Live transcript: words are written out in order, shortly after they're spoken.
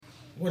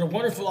What a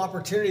wonderful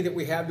opportunity that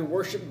we have to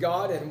worship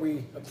God, and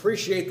we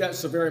appreciate that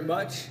so very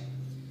much.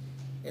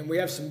 And we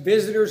have some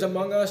visitors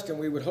among us, and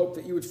we would hope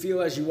that you would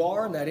feel as you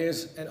are, and that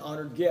is an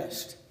honored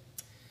guest.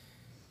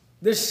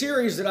 This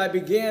series that I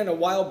began a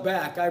while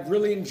back, I've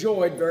really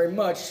enjoyed very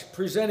much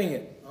presenting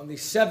it on the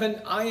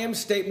 7 I am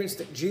statements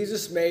that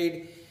Jesus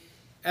made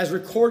as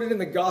recorded in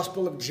the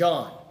Gospel of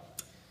John.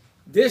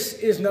 This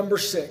is number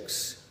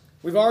 6.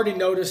 We've already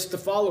noticed the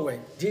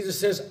following. Jesus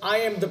says, I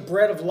am the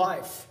bread of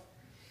life.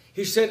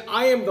 He said,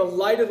 I am the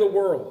light of the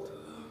world.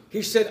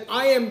 He said,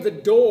 I am the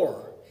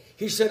door.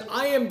 He said,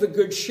 I am the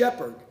good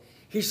shepherd.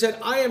 He said,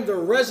 I am the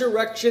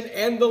resurrection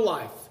and the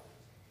life.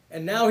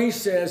 And now he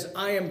says,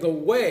 I am the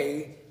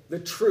way, the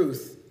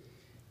truth,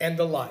 and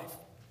the life.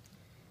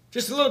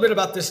 Just a little bit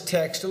about this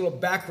text, a little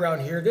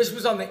background here. This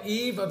was on the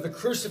eve of the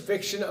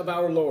crucifixion of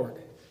our Lord.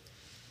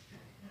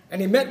 And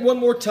he met one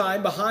more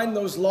time behind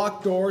those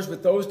locked doors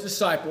with those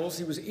disciples.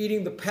 He was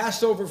eating the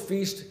Passover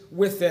feast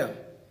with them.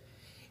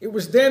 It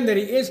was then that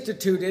he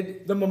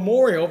instituted the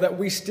memorial that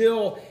we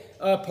still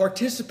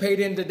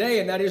participate in today,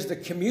 and that is the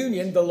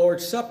communion, the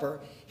Lord's Supper.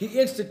 He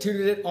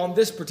instituted it on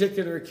this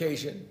particular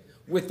occasion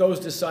with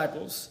those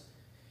disciples.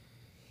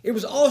 It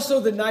was also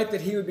the night that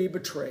he would be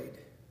betrayed.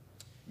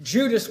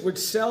 Judas would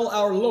sell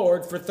our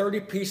Lord for 30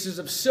 pieces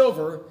of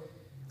silver,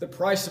 the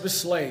price of a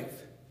slave.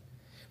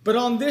 But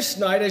on this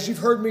night, as you've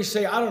heard me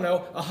say,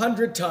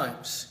 100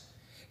 times,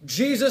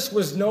 Jesus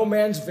was no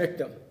man's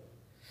victim.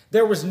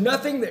 There was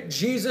nothing that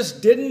Jesus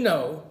didn't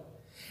know,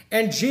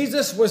 and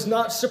Jesus was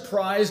not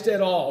surprised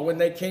at all when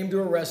they came to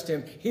arrest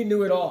him. He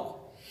knew it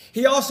all.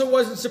 He also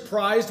wasn't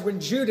surprised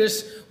when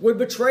Judas would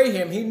betray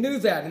him. He knew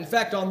that. In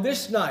fact, on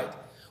this night,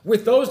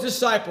 with those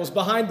disciples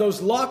behind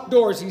those locked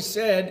doors, he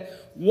said,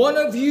 one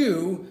of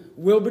you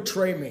will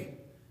betray me.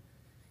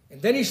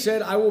 And then he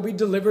said, I will be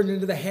delivered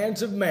into the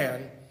hands of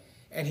man,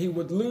 and he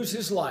would lose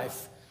his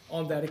life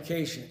on that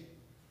occasion.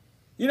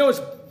 You know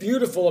what's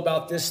beautiful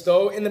about this,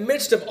 though? In the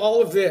midst of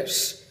all of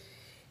this,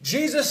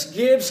 Jesus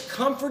gives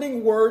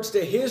comforting words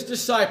to his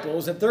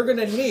disciples that they're going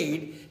to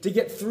need to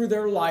get through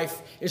their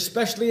life,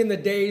 especially in the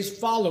days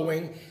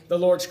following the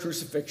Lord's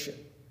crucifixion.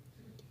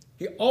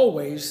 He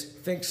always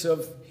thinks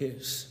of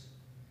his.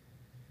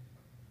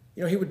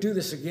 You know, he would do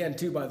this again,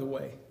 too, by the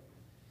way.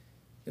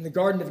 In the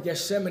Garden of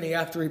Gethsemane,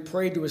 after he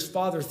prayed to his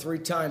Father 3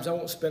 times, I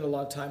won't spend a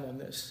lot of time on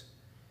this.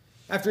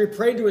 After he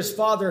prayed to his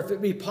Father, if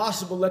it be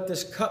possible, let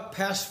this cup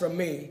pass from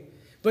me.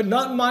 But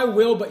not my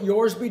will, but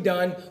yours be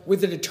done.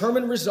 With a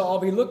determined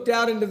resolve, he looked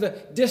out into the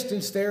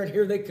distance there, and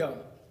here they come.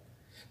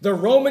 The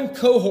Roman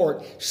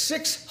cohort,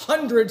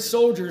 600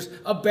 soldiers,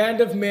 a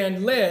band of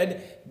men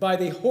led by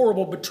the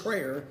horrible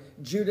betrayer,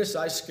 Judas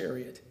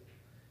Iscariot.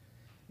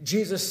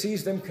 Jesus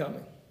sees them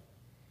coming,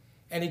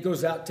 and he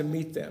goes out to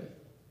meet them.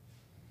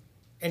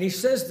 And he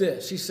says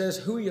this, he says,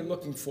 who are you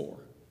looking for?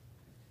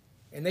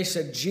 And they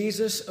said,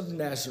 Jesus of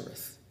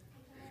Nazareth.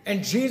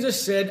 And Jesus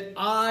said,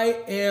 I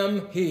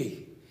am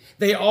he.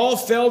 They all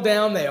fell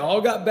down. They all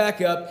got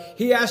back up.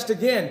 He asked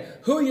again,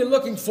 who are you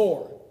looking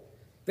for?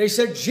 They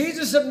said,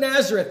 Jesus of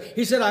Nazareth.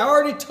 He said, I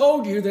already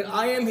told you that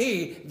I am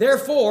he.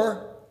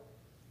 Therefore,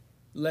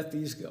 let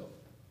these go.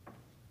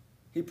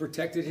 He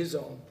protected his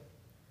own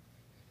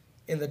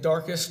in the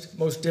darkest,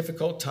 most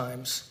difficult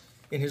times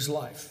in his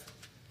life.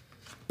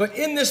 But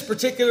in this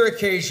particular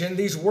occasion,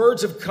 these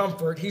words of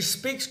comfort, he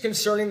speaks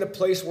concerning the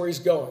place where he's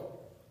going.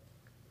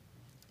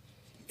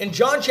 In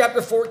John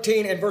chapter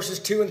 14 and verses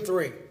 2 and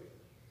 3.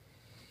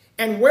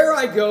 And where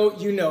I go,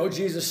 you know,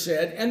 Jesus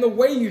said, and the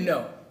way you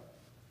know.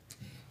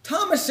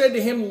 Thomas said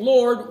to him,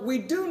 Lord, we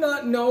do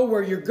not know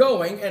where you're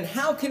going, and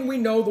how can we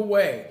know the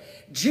way?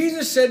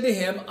 Jesus said to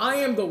him, I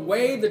am the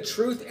way, the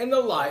truth, and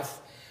the life.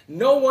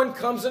 No one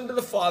comes unto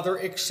the Father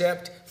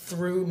except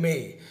through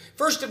me.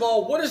 First of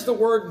all, what does the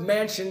word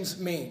mansions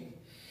mean?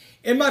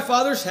 In my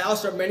Father's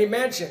house are many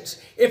mansions.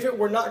 If it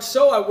were not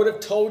so, I would have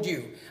told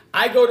you.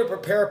 I go to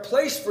prepare a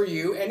place for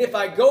you, and if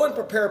I go and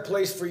prepare a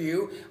place for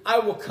you, I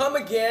will come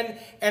again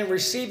and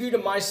receive you to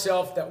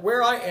myself, that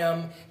where I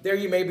am, there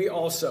you may be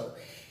also.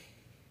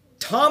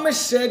 Thomas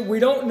said, we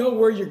don't know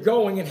where you're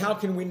going, and how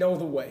can we know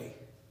the way?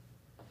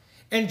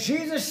 And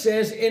Jesus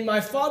says, in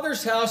my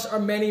Father's house are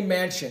many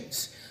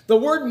mansions. The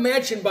word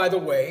mansion, by the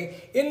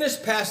way, in this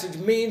passage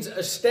means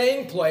a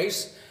staying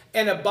place,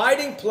 an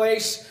abiding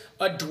place,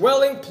 a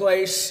dwelling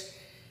place,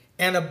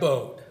 an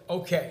abode.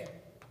 Okay.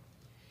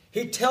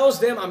 He tells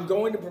them, I'm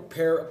going to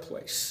prepare a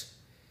place.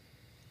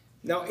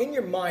 Now, in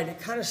your mind, it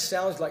kind of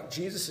sounds like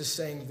Jesus is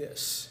saying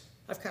this.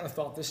 I've kind of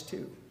thought this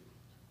too.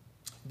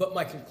 But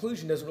my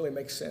conclusion doesn't really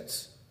make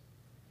sense.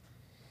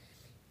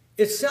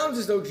 It sounds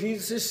as though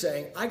Jesus is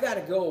saying, I got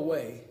to go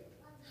away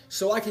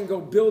so I can go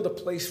build a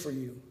place for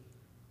you.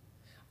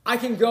 I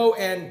can go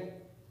and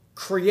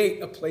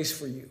create a place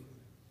for you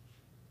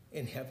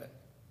in heaven.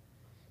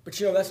 But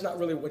you know, that's not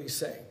really what he's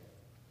saying.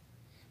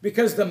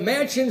 Because the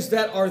mansions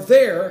that are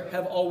there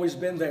have always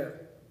been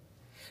there.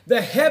 The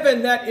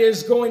heaven that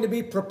is going to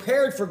be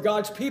prepared for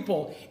God's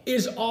people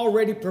is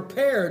already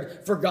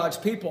prepared for God's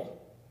people.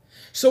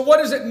 So what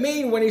does it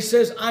mean when he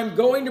says, I'm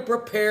going to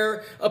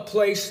prepare a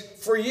place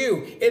for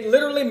you? It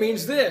literally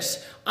means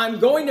this: I'm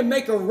going to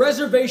make a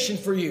reservation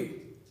for you.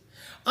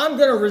 I'm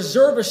going to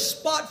reserve a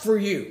spot for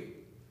you.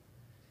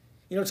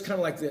 You know, it's kind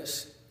of like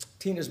this.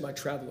 Tina's my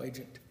travel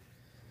agent.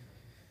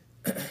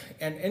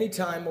 And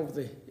anytime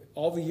over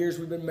all the years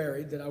we've been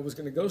married that I was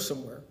going to go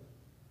somewhere,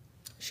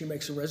 she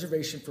makes a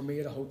reservation for me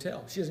at a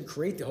hotel. She doesn't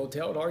create the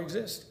hotel, it already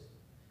exists.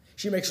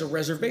 She makes a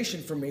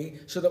reservation for me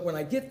so that when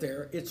I get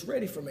there, it's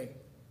ready for me.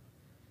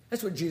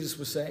 That's what Jesus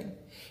was saying.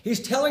 He's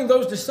telling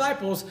those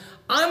disciples,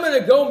 I'm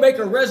going to go make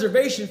a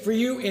reservation for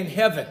you in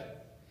heaven.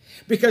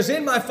 Because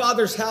in my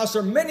Father's house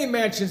are many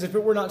mansions. If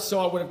it were not so,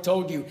 I would have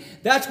told you.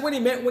 That's what he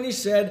meant when he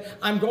said,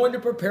 I'm going to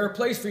prepare a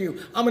place for you.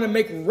 I'm going to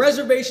make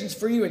reservations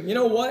for you. And you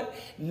know what?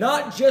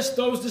 Not just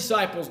those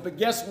disciples, but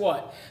guess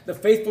what? The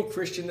faithful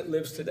Christian that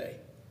lives today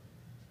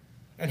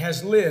and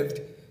has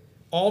lived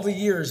all the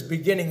years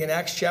beginning in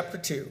Acts chapter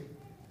 2.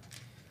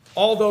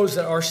 All those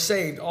that are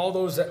saved, all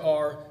those that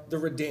are the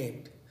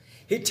redeemed.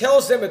 He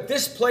tells them that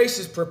this place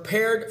is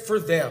prepared for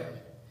them.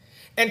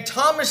 And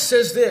Thomas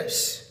says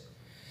this.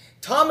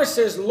 Thomas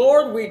says,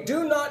 Lord, we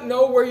do not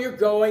know where you're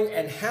going,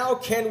 and how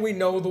can we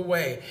know the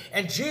way?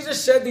 And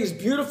Jesus said these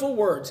beautiful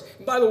words.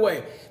 And by the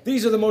way,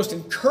 these are the most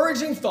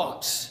encouraging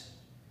thoughts,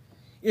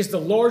 is the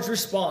Lord's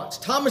response.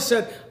 Thomas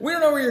said, we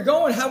don't know where you're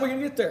going. How are we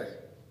going to get there?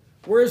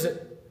 Where is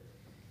it?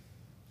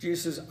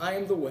 Jesus says, I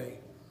am the way,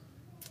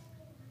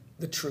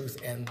 the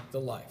truth, and the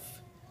life.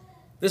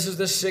 This is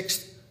the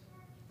sixth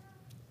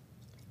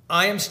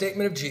I am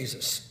statement of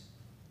Jesus.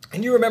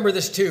 And you remember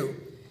this too.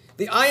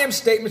 The I am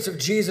statements of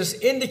Jesus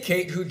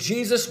indicate who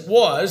Jesus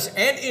was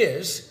and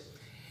is,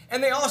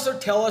 and they also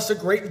tell us a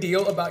great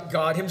deal about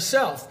God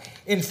himself.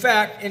 In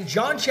fact, in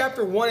John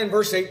chapter 1 and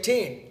verse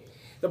 18,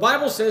 the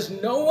Bible says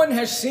no one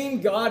has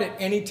seen God at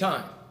any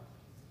time.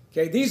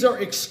 Okay, these are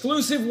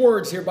exclusive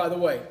words here, by the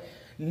way.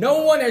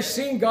 No one has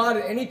seen God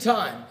at any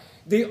time.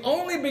 The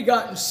only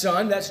begotten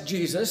Son, that's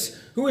Jesus,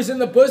 who is in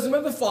the bosom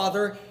of the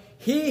Father,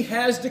 he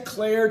has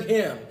declared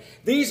him.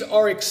 These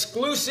are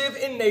exclusive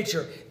in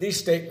nature, these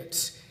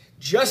statements.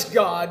 Just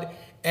God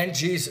and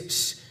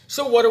Jesus.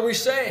 So what are we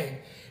saying?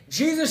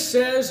 Jesus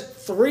says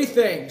three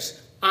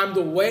things. I'm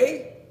the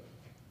way,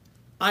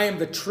 I am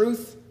the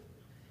truth,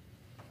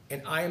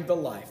 and I am the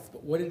life.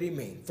 But what did he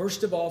mean?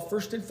 First of all,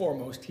 first and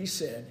foremost, he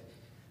said,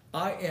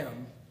 I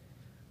am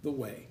the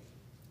way.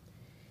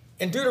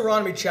 In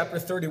Deuteronomy chapter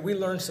 30, we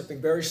learn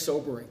something very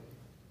sobering.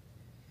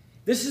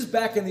 This is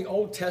back in the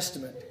Old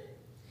Testament.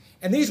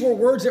 And these were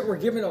words that were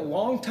given a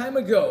long time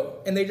ago,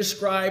 and they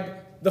described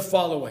the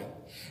following.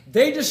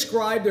 They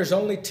described there's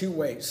only two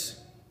ways.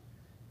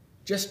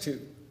 Just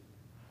two.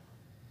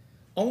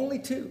 Only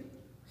two.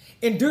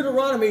 In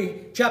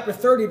Deuteronomy chapter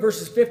 30,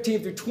 verses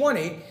 15 through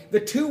 20, the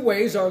two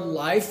ways are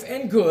life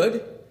and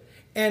good,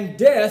 and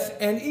death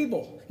and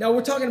evil. Now,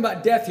 we're talking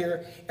about death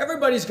here.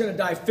 Everybody's going to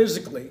die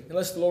physically,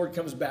 unless the Lord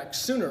comes back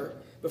sooner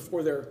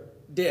before they're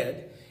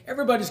dead.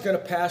 Everybody's going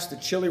to pass the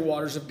chilly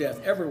waters of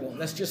death. Everyone.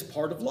 That's just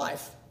part of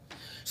life.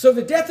 So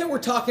the death that we're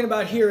talking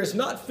about here is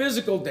not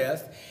physical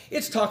death.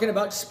 It's talking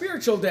about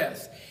spiritual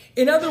death.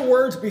 In other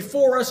words,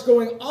 before us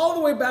going all the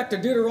way back to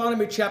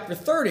Deuteronomy chapter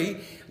 30,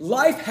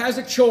 life has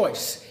a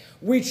choice.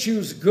 We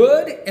choose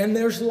good and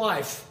there's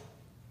life.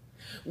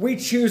 We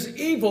choose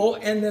evil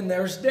and then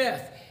there's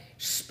death.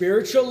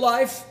 Spiritual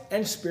life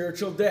and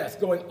spiritual death,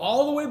 going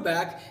all the way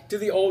back to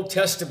the Old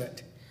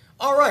Testament.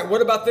 All right,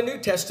 what about the New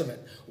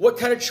Testament? What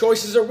kind of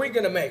choices are we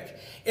going to make?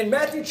 In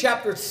Matthew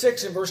chapter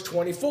 6 and verse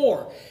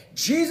 24,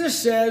 Jesus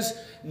says,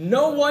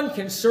 no one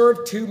can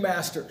serve two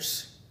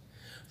masters,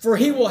 for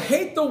he will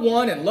hate the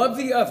one and love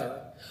the other,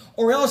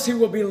 or else he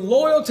will be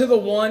loyal to the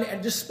one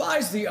and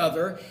despise the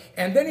other.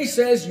 And then he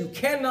says, you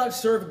cannot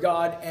serve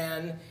God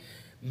and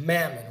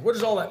mammon. What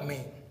does all that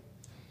mean?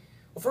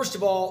 Well, first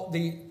of all,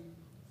 the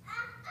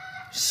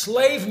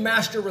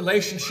slave-master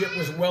relationship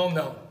was well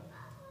known.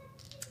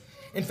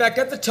 In fact,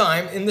 at the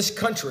time, in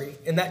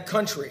that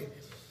country,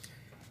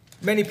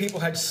 many people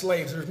had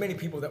slaves. There's many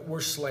people that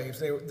were slaves.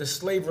 The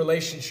slave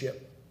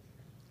relationship.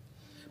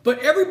 But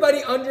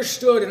everybody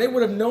understood, and they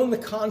would have known the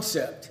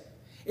concept.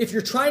 If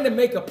you're trying to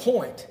make a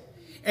point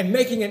and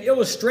making an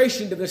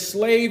illustration to the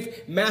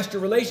slave-master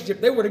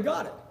relationship, they would have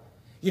got it.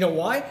 You know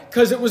why?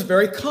 Because it was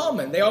very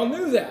common. They all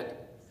knew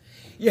that.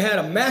 You had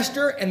a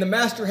master, and the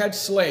master had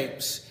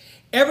slaves.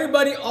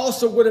 Everybody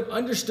also would have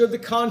understood the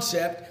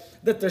concept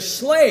that the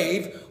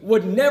slave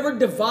would never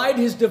divide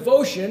his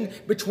devotion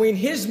between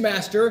his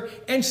master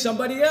and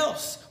somebody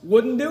else.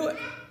 Wouldn't do it.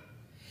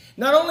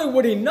 Not only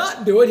would he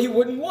not do it, he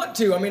wouldn't want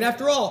to. I mean,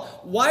 after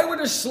all, why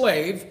would a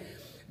slave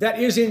that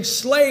is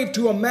enslaved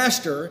to a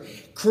master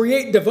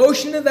create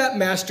devotion to that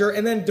master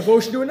and then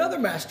devotion to another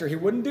master? He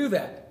wouldn't do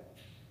that.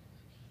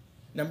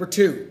 Number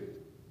two,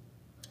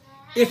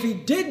 if he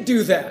did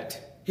do that,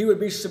 he would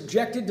be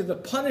subjected to the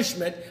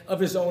punishment of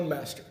his own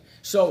master.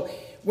 So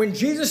when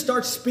Jesus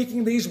starts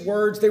speaking these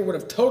words, they would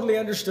have totally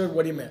understood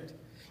what he meant.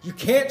 You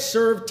can't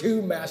serve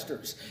two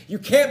masters. You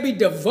can't be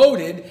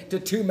devoted to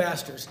two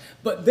masters.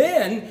 But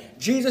then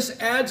Jesus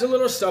adds a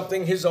little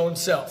something, his own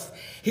self.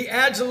 He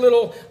adds a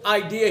little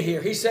idea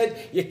here. He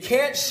said, you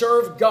can't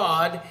serve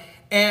God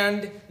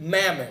and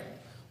mammon.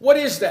 What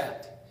is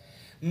that?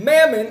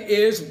 Mammon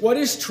is what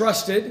is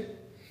trusted.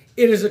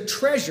 It is a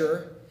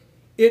treasure.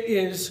 It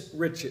is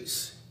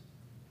riches.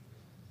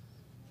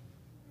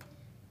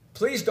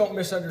 Please don't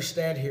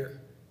misunderstand here.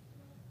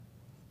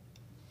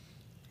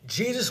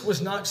 Jesus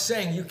was not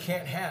saying you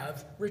can't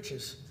have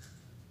riches.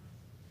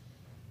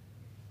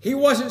 He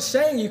wasn't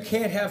saying you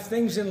can't have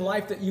things in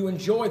life that you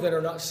enjoy that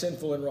are not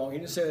sinful and wrong. He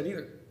didn't say that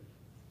either.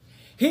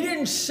 He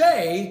didn't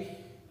say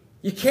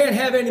you can't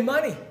have any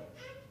money.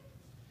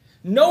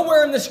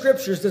 Nowhere in the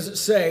scriptures does it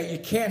say you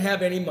can't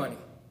have any money.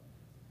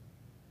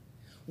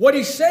 What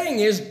he's saying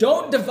is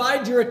don't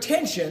divide your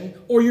attention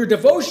or your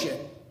devotion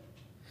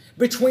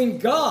between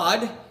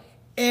God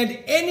and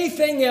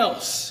anything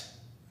else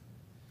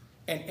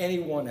and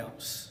anyone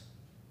else.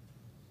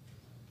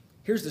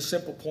 Here's the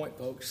simple point,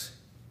 folks.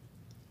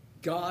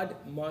 God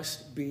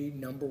must be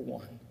number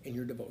one in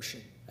your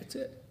devotion. That's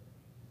it.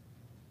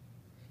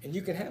 And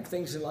you can have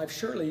things in life,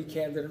 surely you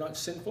can, that are not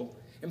sinful.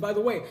 And by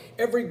the way,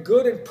 every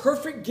good and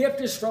perfect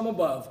gift is from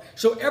above.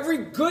 So every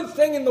good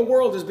thing in the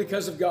world is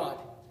because of God.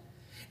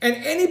 And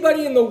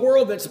anybody in the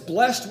world that's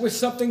blessed with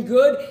something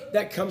good,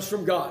 that comes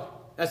from God.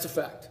 That's a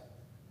fact.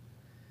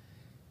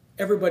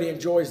 Everybody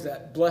enjoys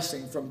that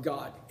blessing from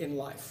God in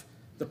life.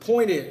 The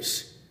point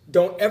is,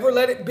 don't ever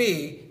let it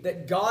be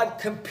that God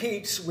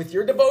competes with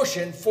your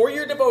devotion, for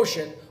your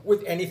devotion,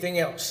 with anything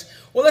else.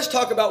 Well, let's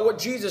talk about what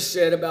Jesus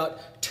said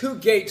about two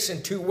gates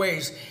and two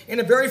ways in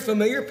a very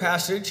familiar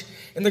passage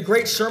in the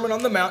great Sermon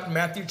on the Mount in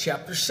Matthew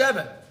chapter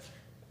 7.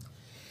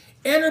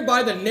 Enter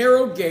by the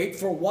narrow gate,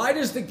 for wide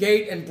is the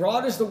gate and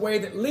broad is the way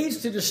that leads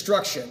to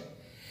destruction.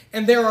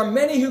 And there are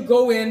many who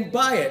go in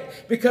by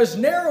it, because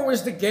narrow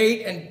is the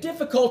gate and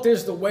difficult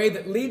is the way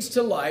that leads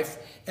to life,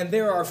 and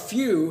there are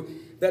few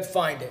that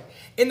find it.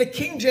 In the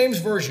King James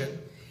Version,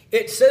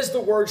 it says the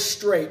word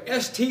straight,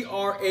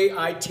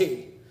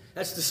 S-T-R-A-I-T.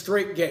 That's the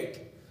straight gate.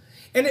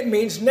 And it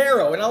means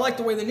narrow. And I like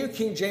the way the New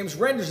King James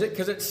renders it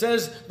because it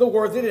says the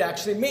word that it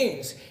actually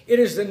means. It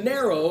is the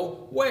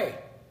narrow way.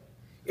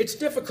 It's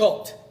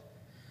difficult.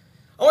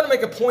 I want to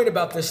make a point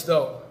about this,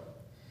 though.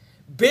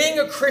 Being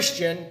a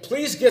Christian,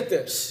 please get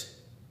this.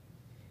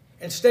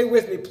 And stay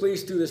with me,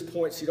 please, through this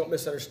point so you don't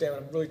misunderstand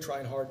what I'm really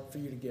trying hard for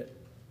you to get.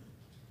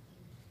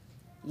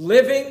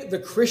 Living the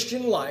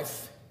Christian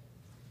life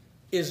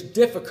is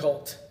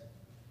difficult,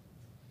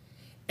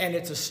 and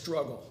it's a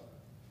struggle.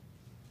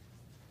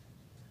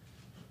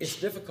 It's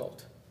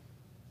difficult,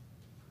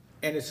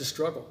 and it's a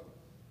struggle.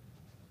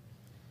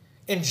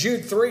 In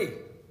Jude 3,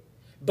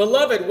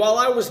 Beloved, while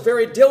I was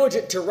very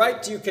diligent to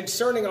write to you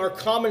concerning our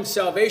common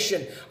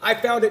salvation, I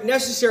found it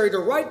necessary to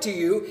write to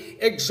you,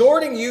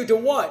 exhorting you to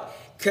what?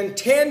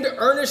 Contend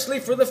earnestly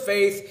for the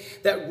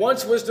faith that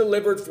once was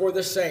delivered for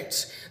the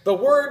saints. The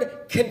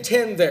word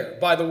contend there,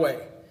 by the way,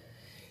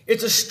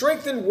 it's a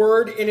strengthened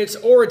word in its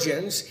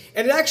origins,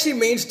 and it actually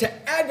means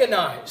to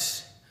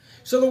agonize.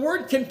 So the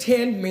word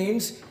contend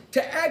means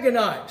to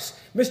agonize.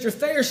 Mr.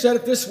 Thayer said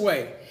it this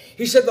way.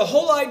 He said the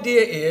whole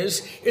idea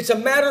is it's a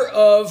matter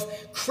of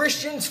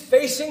Christians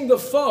facing the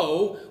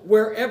foe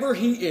wherever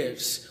he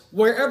is,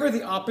 wherever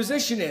the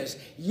opposition is.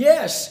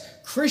 Yes,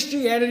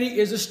 Christianity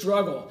is a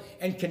struggle,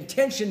 and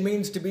contention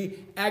means to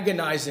be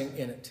agonizing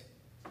in it.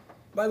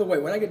 By the way,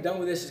 when I get done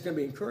with this, it's going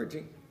to be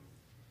encouraging.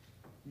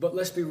 But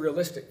let's be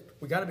realistic.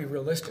 We got to be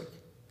realistic.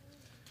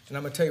 And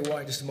I'm going to tell you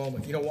why in just a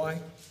moment. You know why?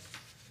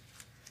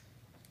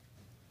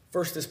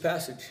 First, this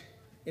passage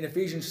in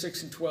Ephesians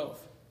 6 and 12.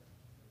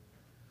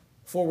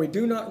 For we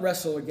do not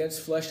wrestle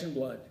against flesh and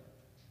blood,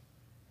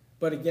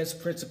 but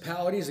against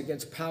principalities,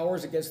 against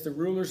powers, against the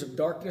rulers of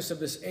darkness of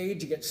this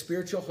age, against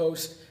spiritual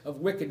hosts of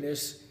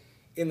wickedness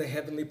in the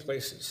heavenly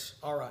places.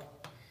 All right.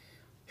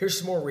 Here's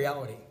some more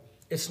reality.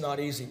 It's not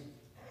easy.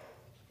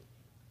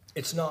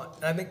 It's not.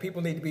 And I think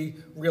people need to be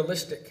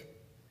realistic.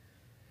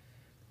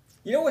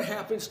 You know what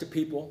happens to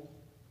people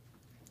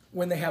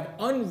when they have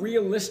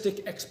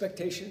unrealistic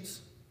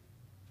expectations?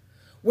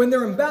 When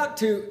they're about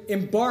to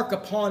embark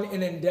upon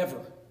an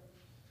endeavor,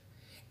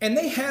 and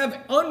they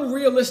have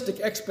unrealistic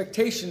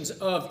expectations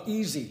of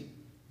easy.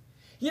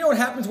 You know what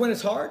happens when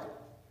it's hard?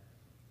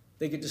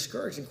 They get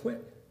discouraged and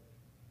quit.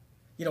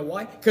 You know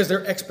why? Because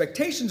their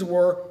expectations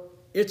were,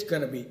 it's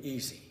going to be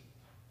easy.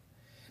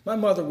 My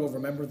mother will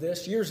remember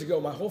this. Years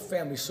ago, my whole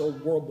family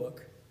sold World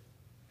Book.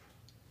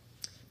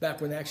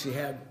 Back when they actually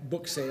had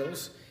book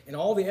sales and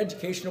all the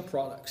educational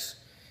products.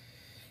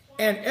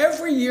 And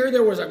every year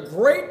there was a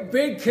great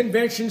big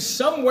convention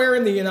somewhere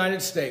in the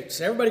United States.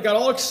 Everybody got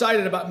all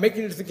excited about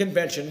making it to the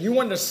convention. You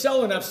wanted to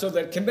sell enough so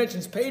that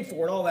convention's paid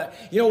for and all that.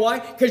 You know why?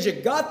 Because you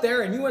got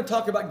there and you want to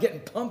talk about getting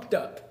pumped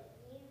up.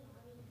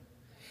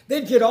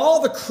 They'd get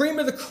all the cream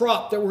of the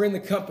crop that were in the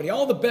company,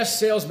 all the best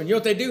salesmen. You know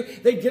what they do?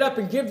 They'd get up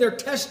and give their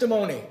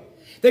testimony.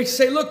 They'd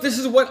say, look, this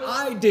is what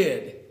I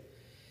did.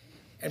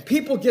 And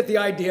people get the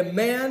idea,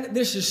 man,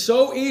 this is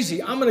so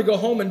easy. I'm going to go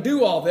home and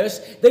do all this.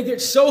 They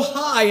get so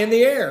high in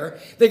the air,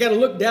 they got to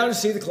look down and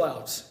see the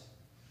clouds.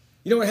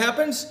 You know what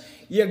happens?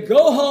 You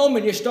go home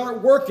and you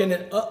start working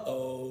and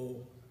uh-oh,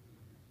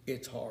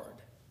 it's hard.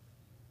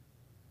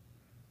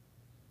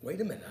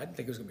 Wait a minute, I didn't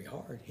think it was going to be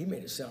hard. He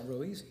made it sound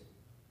real easy.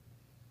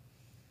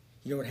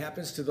 You know what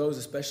happens to those,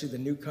 especially the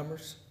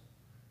newcomers?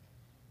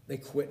 They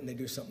quit and they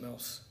do something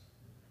else.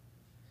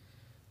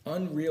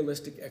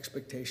 Unrealistic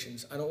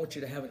expectations. I don't want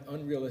you to have an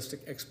unrealistic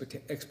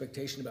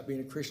expectation about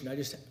being a Christian. I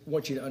just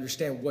want you to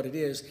understand what it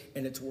is,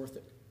 and it's worth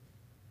it.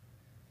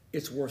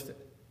 It's worth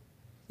it.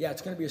 Yeah,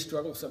 it's going to be a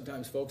struggle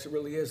sometimes, folks. It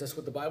really is. That's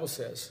what the Bible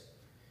says.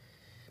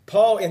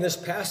 Paul, in this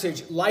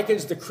passage,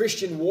 likens the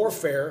Christian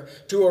warfare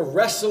to a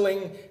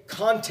wrestling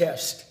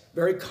contest.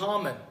 Very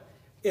common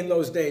in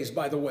those days,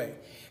 by the way.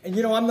 And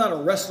you know, I'm not a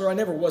wrestler. I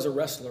never was a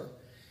wrestler.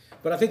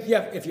 But I think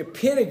if you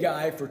pin a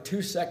guy for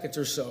 2 seconds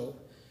or so,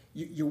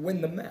 you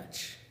win the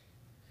match.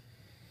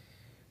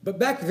 But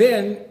back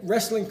then,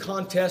 wrestling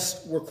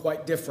contests were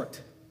quite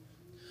different.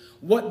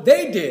 What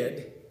they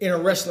did in a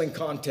wrestling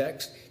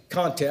contest,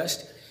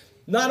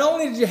 not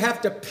only did you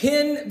have to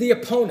pin the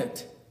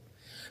opponent,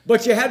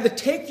 but you had to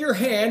take your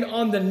hand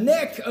on the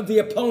neck of the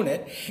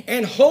opponent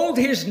and hold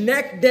his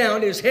neck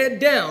down, his head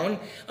down,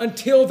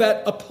 until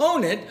that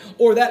opponent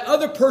or that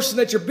other person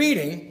that you're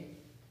beating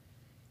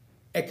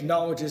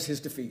acknowledges his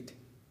defeat.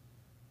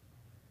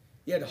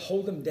 You had to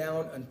hold them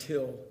down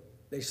until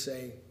they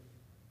say,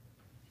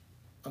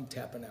 I'm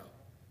tapping out.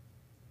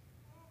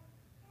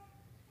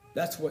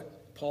 That's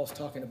what Paul's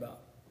talking about.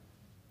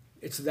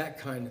 It's that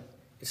kind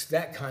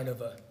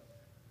of a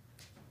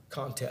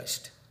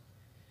contest.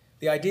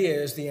 The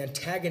idea is the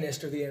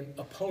antagonist or the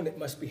opponent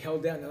must be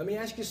held down. Now let me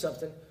ask you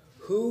something.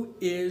 Who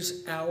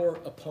is our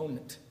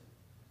opponent?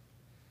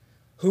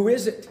 Who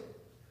is it?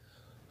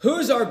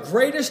 Who's our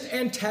greatest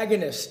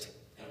antagonist?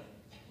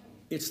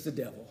 It's the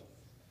devil.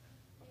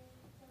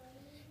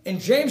 In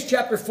James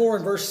chapter 4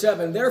 and verse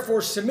 7,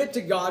 therefore submit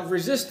to God,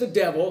 resist the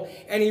devil,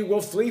 and he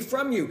will flee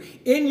from you.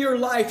 In your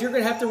life, you're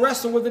going to have to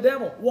wrestle with the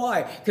devil.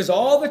 Why? Because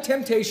all the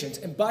temptations,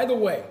 and by the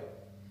way,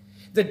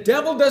 the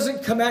devil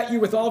doesn't come at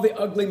you with all the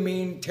ugly,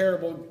 mean,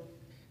 terrible,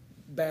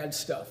 bad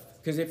stuff.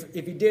 Because if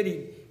he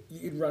did,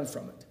 you'd run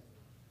from it.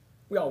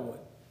 We all would.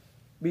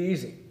 Be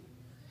easy.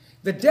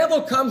 The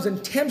devil comes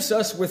and tempts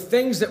us with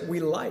things that we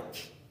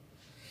like.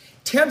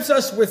 Tempts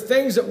us with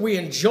things that we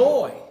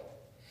enjoy.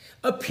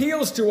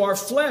 Appeals to our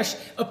flesh,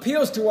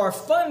 appeals to our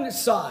fun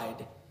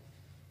side.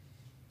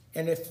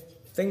 And if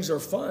things are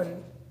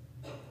fun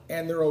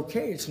and they're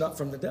okay, it's not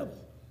from the devil.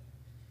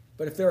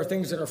 But if there are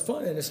things that are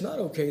fun and it's not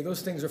okay,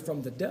 those things are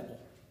from the devil.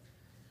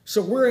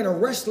 So we're in a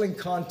wrestling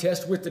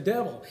contest with the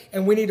devil,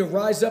 and we need to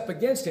rise up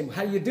against him.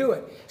 How do you do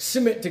it?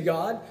 Submit to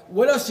God.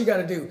 What else you got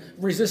to do?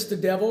 Resist the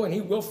devil, and he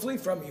will flee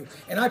from you.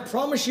 And I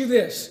promise you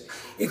this,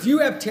 if you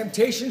have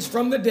temptations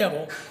from the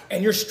devil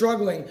and you're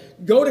struggling,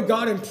 go to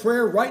God in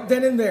prayer right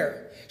then and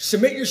there.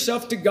 Submit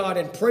yourself to God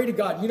and pray to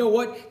God. You know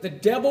what? The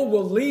devil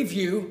will leave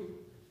you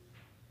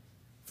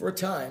for a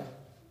time,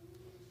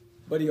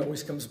 but he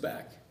always comes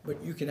back.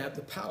 But you can have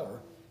the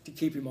power to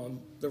keep him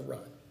on the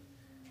run.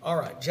 All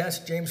right,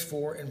 James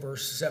 4 and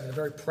verse 7, a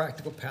very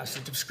practical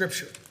passage of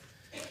Scripture.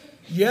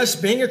 Yes,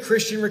 being a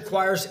Christian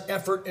requires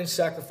effort and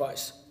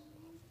sacrifice.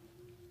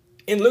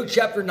 In Luke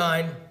chapter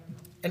 9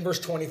 and verse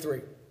 23.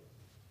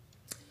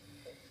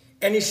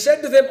 And he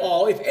said to them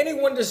all, if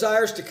anyone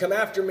desires to come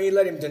after me,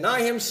 let him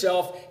deny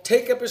himself,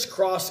 take up his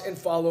cross, and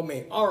follow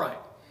me. All right,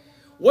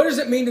 what does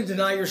it mean to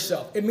deny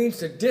yourself? It means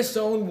to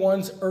disown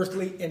one's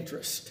earthly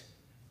interest.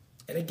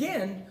 And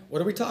again,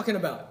 what are we talking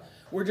about?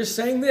 We're just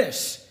saying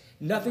this.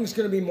 Nothing's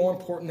going to be more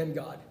important than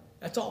God.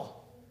 That's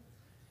all.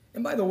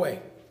 And by the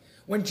way,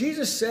 when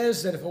Jesus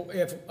says that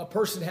if a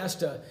person has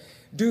to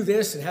do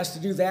this and has to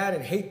do that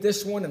and hate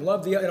this one and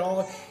love the other and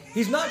all,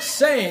 he's not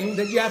saying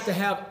that you have to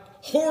have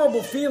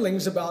horrible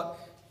feelings about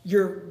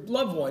your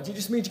loved ones. He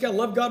just means you got to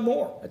love God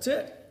more. That's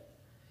it.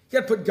 You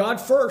got to put God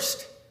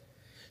first.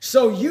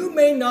 So you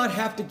may not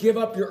have to give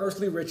up your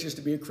earthly riches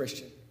to be a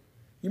Christian.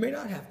 You may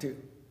not have to.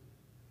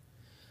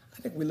 I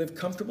think we live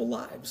comfortable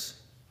lives.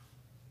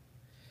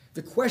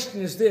 The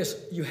question is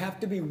this, you have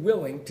to be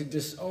willing to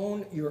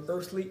disown your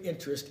earthly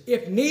interest,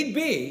 if need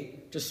be,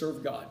 to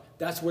serve God.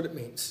 That's what it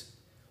means.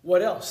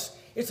 What else?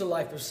 It's a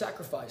life of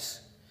sacrifice.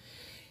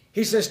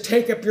 He says,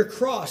 take up your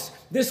cross.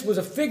 This was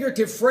a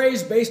figurative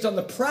phrase based on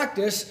the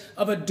practice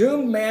of a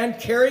doomed man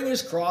carrying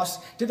his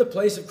cross to the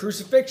place of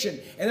crucifixion.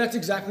 And that's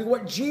exactly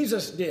what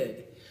Jesus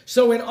did.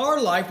 So in our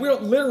life, we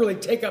don't literally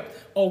take up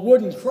a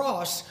wooden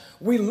cross.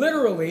 We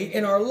literally,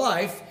 in our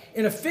life,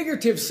 in a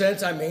figurative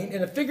sense,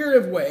 in a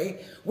figurative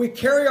way, we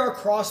carry our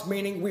cross,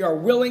 meaning we are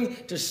willing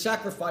to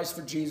sacrifice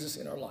for Jesus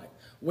in our life.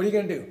 What are you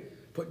going to do?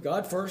 Put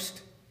God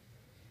first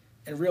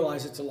and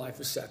realize it's a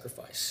life of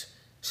sacrifice.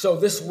 So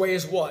this way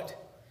is what?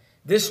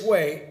 This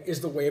way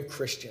is the way of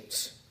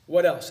Christians.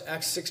 What else?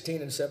 Acts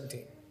 16 and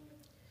 17.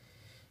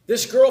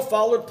 This girl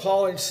followed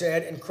Paul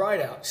and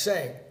cried out,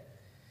 saying,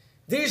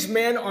 These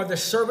men are the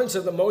servants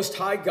of the Most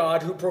High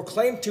God who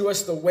proclaim to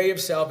us the way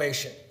of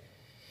salvation.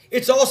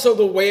 It's also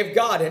the way of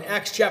God in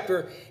Acts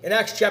chapter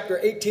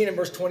 18 and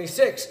verse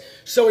 26.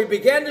 So he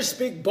began to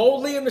speak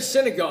boldly in the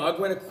synagogue.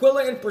 When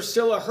Aquila and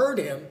Priscilla heard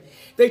him,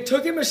 they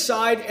took him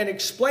aside and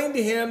explained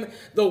to him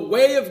the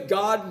way of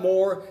God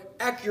more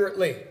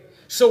accurately.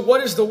 So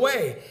what is the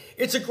way?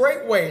 It's a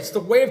great way. It's the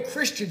way of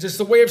Christians. It's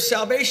the way of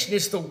salvation.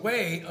 It's the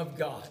way of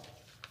God.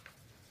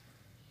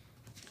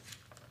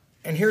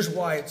 And here's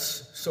why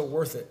it's so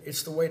worth it.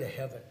 It's the way to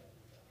heaven.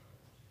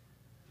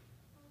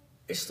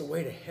 It's the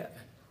way to heaven.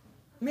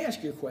 Let me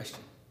ask you a question.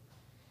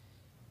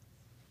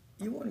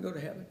 You want to go to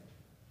heaven?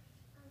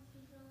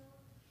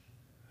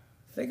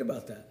 Think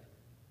about that.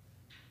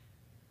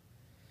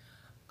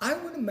 I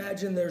would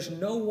imagine there's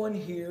no one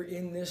here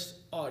in this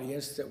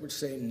audience that would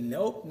say,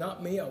 nope,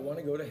 not me, I want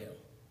to go to hell.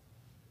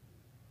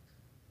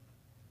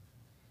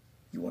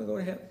 You want to go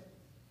to heaven?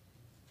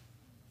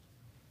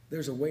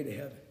 There's a way to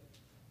heaven.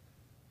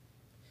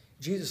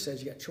 Jesus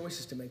says you got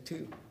choices to make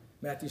too.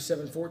 Matthew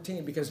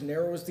 7:14, because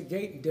narrow is the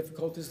gate and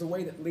difficult is the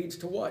way that leads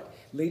to what?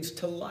 Leads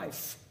to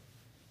life.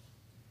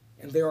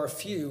 And there are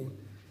few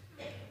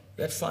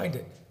that find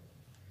it.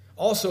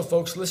 Also,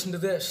 folks, listen to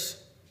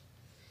this.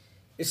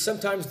 It's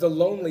sometimes the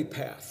lonely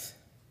path.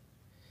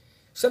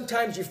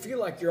 Sometimes you feel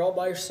like you're all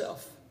by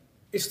yourself.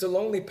 It's the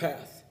lonely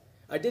path.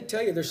 I did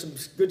tell you there's some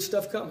good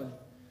stuff coming.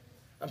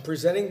 I'm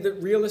presenting the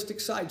realistic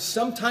side.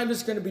 Sometimes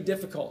it's going to be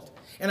difficult.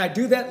 And I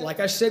do that, like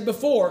I said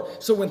before,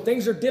 so when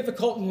things are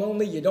difficult and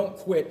lonely, you don't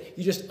quit.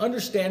 You just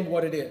understand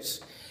what it is.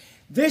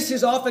 This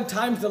is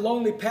oftentimes the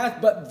lonely path,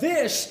 but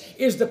this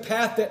is the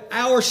path that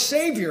our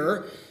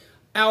Savior,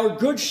 our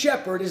good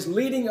shepherd, is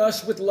leading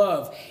us with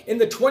love. In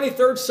the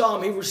 23rd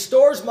Psalm, he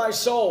restores my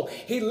soul.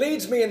 He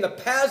leads me in the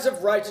paths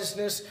of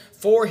righteousness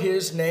for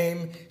his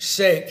name's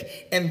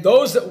sake. And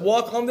those that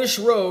walk on this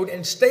road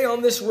and stay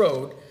on this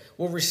road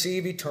will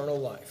receive eternal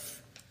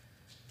life.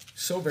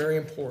 So very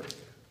important.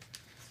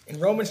 In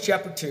Romans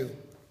chapter 2,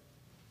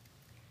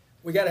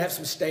 we got to have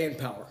some staying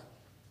power.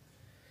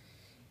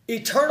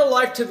 Eternal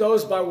life to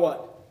those by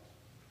what?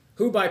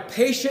 Who by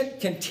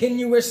patient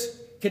continuance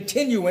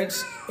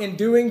in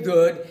doing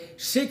good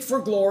seek for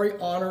glory,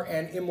 honor,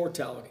 and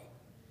immortality.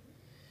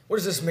 What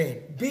does this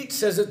mean? Beat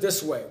says it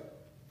this way,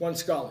 one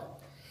scholar.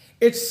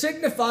 It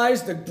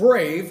signifies the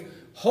brave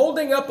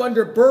holding up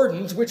under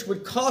burdens which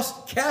would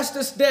cast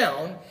us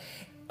down,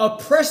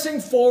 pressing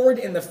forward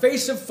in the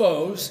face of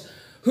foes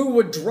who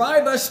would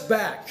drive us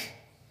back,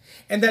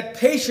 and that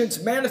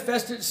patience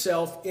manifests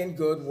itself in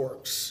good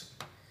works.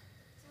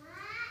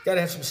 Got to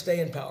have some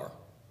staying power.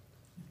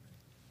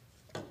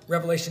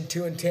 Revelation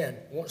 2 and 10.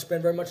 I won't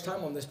spend very much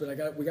time on this,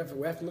 but we have to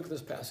look at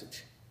this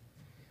passage.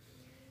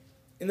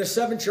 In the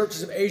 7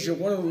 churches of Asia,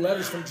 one of the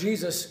letters from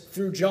Jesus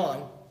through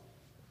John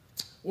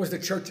was the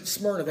church at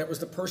Smyrna. That was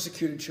the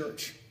persecuted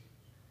church.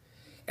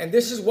 And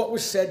this is what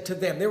was said to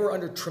them. They were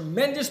under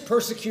tremendous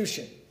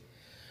persecution.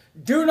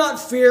 Do not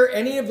fear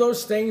any of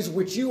those things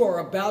which you are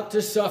about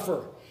to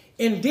suffer.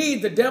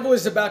 Indeed, the devil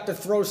is about to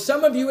throw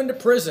some of you into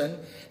prison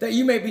that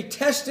you may be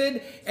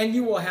tested, and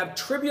you will have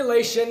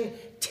tribulation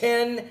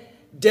 10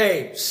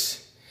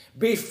 days.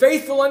 Be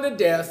faithful unto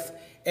death,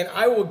 and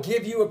I will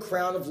give you a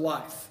crown of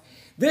life.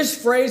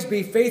 This phrase,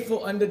 be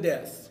faithful unto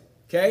death,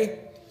 okay?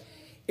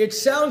 It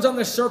sounds on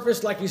the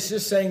surface like he's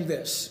just saying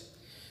this.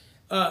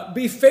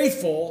 Be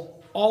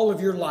faithful all of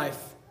your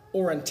life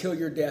or until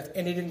your death.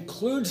 And it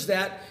includes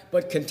that,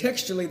 but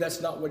contextually,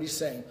 that's not what he's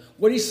saying.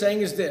 What he's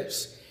saying is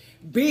this.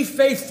 Be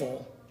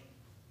faithful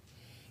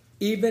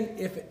even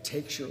if it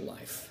takes your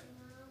life.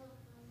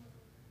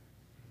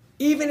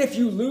 Even if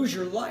you lose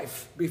your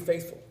life, be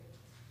faithful.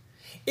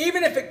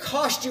 Even if it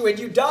costs you and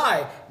you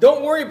die,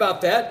 don't worry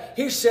about that.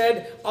 He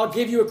said, I'll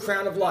give you a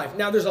crown of life.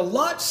 Now, there's a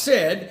lot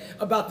said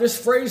about this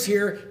phrase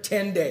here,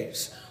 10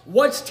 days.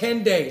 What's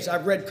 10 days?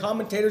 I've read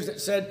commentators that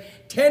said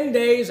 10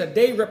 days, a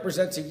day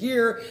represents a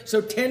year,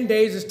 so 10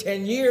 days is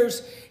 10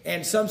 years,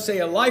 and some say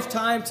a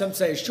lifetime, some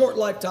say a short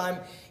lifetime.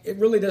 It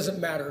really doesn't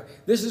matter.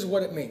 This is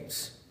what it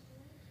means.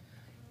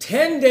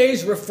 10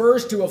 days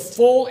refers to a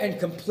full and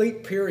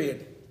complete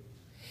period.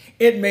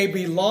 It may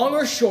be long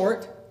or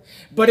short,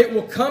 but it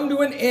will come to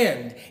an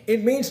end.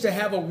 It means to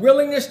have a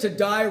willingness to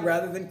die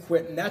rather than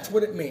quit, and that's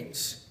what it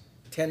means,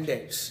 10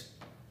 days.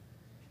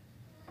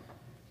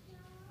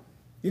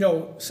 You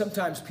know,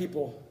 sometimes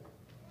people,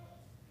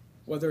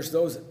 well, there's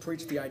those that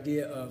preach the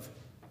idea of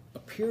a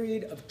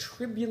period of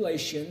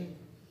tribulation,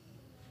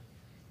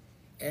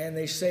 and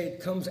they say it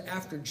comes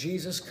after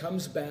Jesus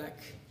comes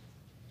back,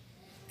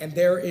 and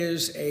there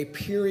is a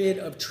period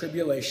of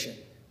tribulation.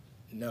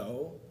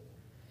 No,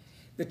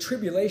 the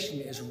tribulation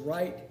is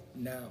right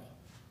now.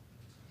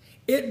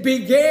 It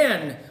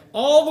began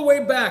all the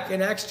way back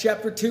in Acts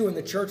chapter 2 when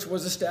the church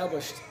was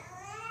established.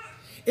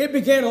 It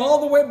began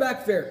all the way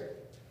back there.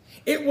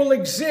 It will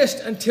exist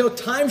until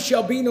time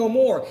shall be no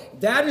more.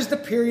 That is the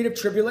period of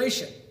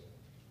tribulation.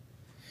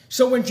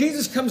 So when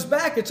Jesus comes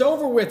back, it's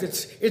over with.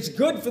 It's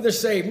good for the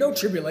saved. No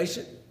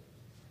tribulation.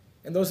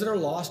 And those that are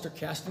lost are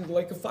cast into the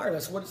lake of fire.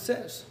 That's what it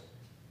says.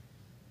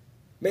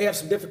 May have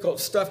some difficult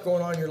stuff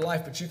going on in your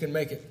life, but you can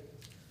make it.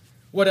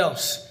 What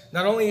else?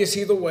 Not only is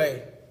he the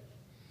way,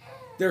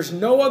 there's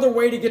no other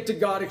way to get to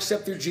God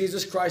except through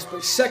Jesus Christ.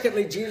 But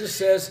secondly, Jesus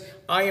says,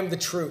 I am the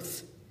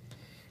truth.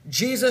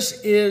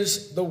 Jesus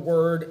is the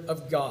Word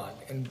of God.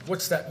 And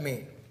what's that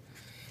mean?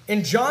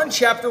 In John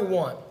chapter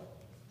 1,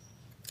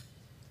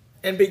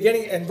 and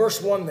beginning in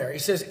verse 1 there, he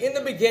says, in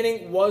the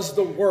beginning was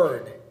the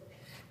Word,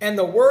 and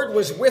the Word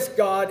was with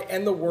God,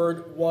 and the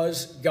Word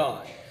was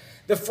God.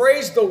 The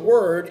phrase, the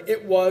Word,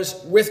 it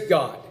was with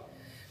God.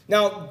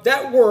 Now,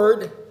 that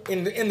word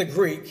in the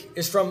Greek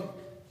is from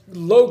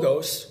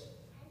logos,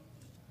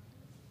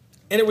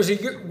 and it was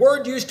a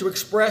word used to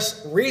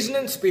express reason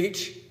and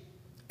speech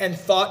and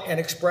thought and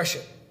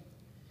expression.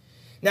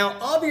 Now,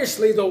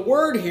 obviously, the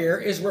word here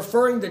is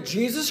referring to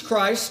Jesus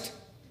Christ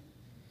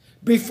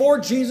before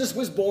Jesus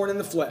was born in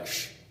the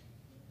flesh.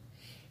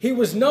 He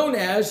was known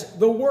as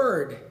the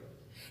Word,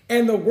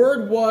 and the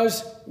Word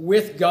was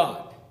with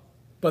God.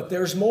 But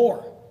there's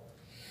more.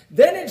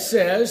 Then it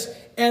says,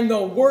 and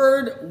the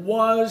Word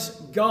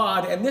was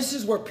God. And this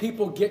is where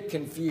people get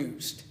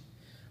confused.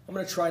 I'm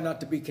going to try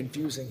not to be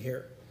confusing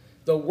here.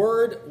 The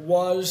Word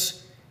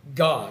was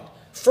God.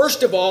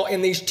 First of all,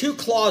 in these two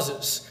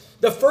clauses,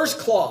 the first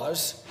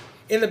clause,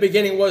 in the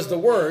beginning was the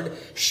Word,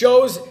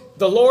 shows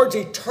the Lord's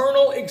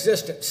eternal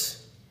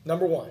existence,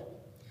 number one.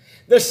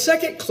 The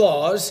second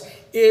clause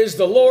is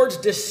the Lord's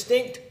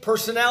distinct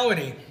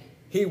personality.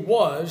 He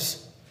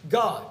was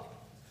God.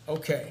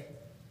 Okay.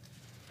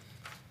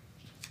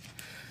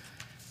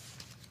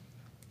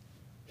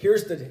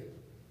 Here's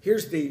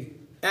the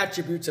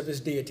attributes of his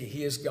deity.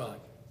 He is God.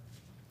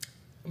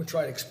 I'm going to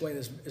try to explain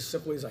this as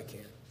simply as I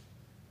can.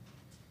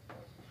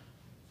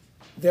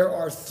 There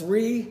are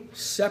three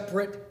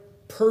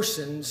separate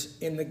persons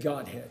in the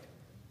Godhead.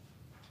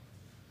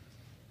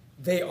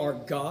 They are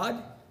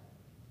God,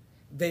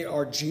 they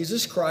are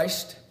Jesus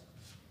Christ,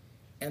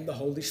 and the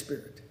Holy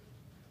Spirit.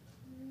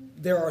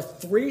 There are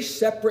three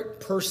separate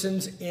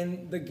persons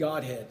in the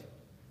Godhead.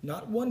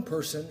 Not one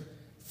person,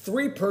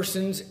 three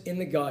persons in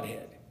the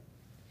Godhead.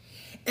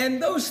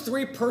 And those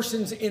three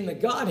persons in the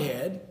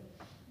Godhead,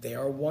 they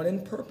are one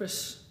in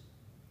purpose.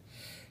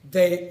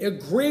 They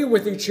agree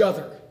with each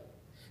other.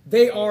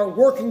 They are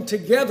working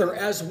together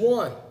as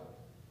one.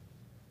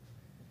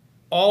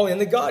 All in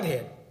the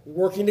Godhead,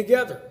 working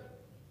together.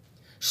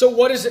 So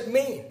what does it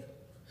mean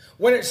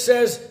when it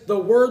says the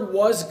Word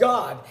was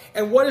God?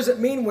 And what does it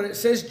mean when it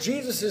says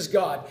Jesus is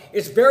God?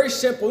 It's very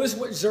simple. This is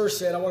what Zur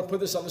said. I want to put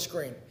this on the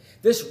screen.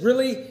 This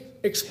really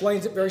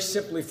explains it very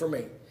simply for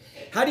me.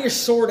 How do you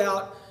sort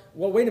out,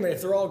 well, wait a minute,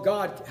 if they're all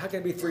God, how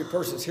can it be three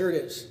persons? Here it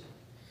is.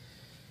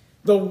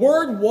 The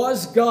Word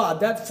was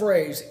God, that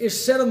phrase,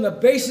 is said on the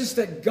basis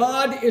that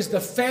God is the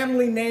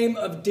family name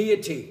of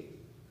deity.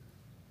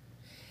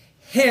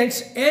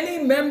 Hence,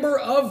 any member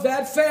of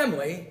that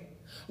family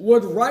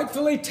would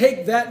rightfully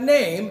take that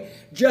name,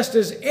 just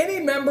as any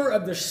member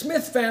of the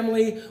Smith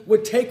family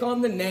would take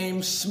on the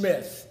name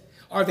Smith.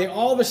 Are they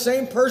all the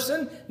same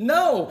person?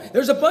 No,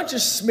 there's a bunch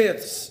of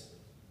Smiths.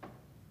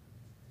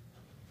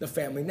 The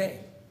family name.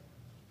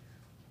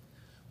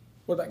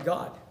 What about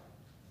God?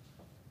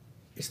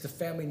 It's the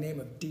family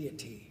name of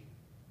deity.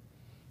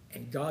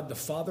 And God the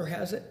Father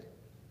has it,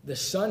 the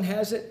Son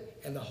has it,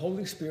 and the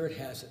Holy Spirit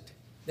has it.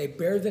 They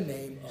bear the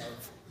name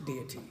of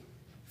deity.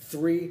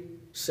 Three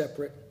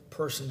separate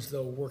persons,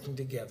 though, working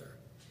together.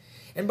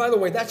 And by the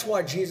way, that's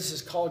why Jesus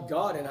is called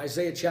God in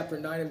Isaiah chapter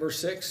 9 and verse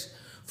 6.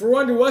 For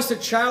unto us a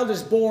child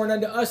is born,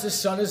 unto us a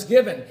son is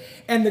given.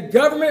 And the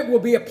government will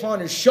be upon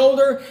his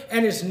shoulder,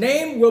 and his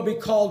name will be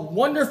called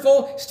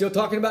Wonderful, still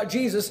talking about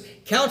Jesus.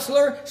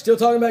 Counselor, still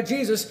talking about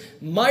Jesus.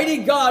 Mighty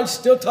God,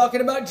 still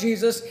talking about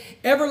Jesus.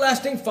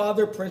 Everlasting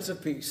Father, Prince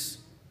of Peace.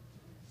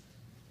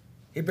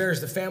 He bears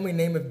the family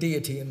name of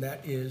deity, and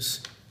that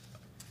is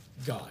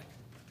God.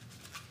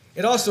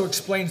 It also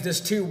explains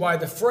this too, why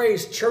the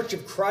phrase Church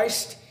of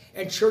Christ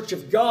and Church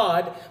of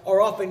God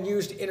are often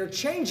used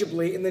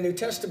interchangeably in the New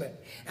Testament.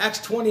 Acts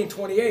 20 and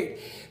 28.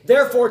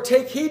 Therefore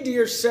take heed to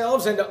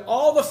yourselves and to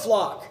all the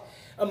flock,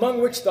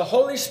 among which the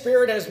Holy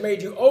Spirit has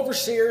made you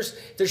overseers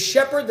to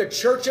shepherd the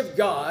church of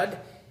God,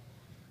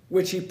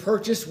 which he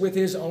purchased with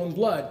his own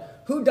blood.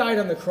 Who died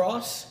on the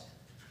cross?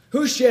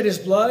 Who shed his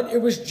blood?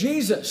 It was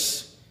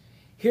Jesus.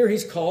 Here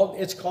it's called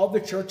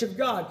the Church of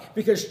God,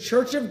 because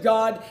Church of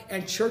God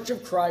and Church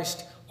of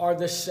Christ are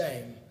the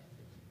same.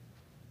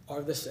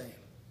 Are the same.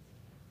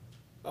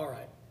 All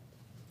right.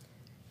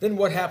 Then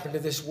what happened to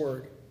this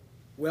Word?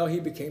 Well, he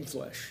became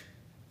flesh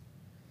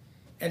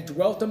and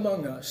dwelt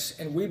among us,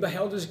 and we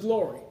beheld his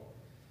glory,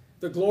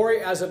 the glory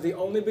as of the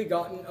only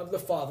begotten of the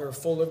Father,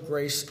 full of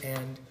grace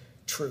and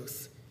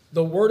truth.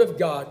 The Word of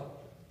God,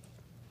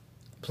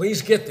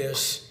 please get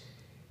this,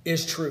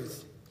 is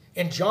truth.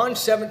 In John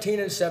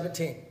 17 and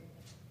 17,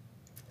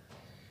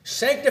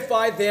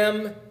 sanctify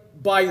them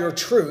by your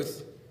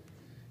truth.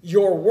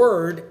 Your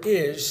word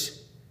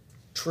is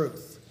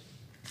truth.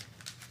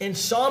 In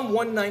Psalm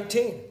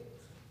 119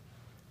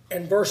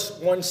 and verse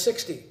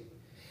 160,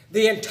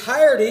 the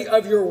entirety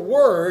of your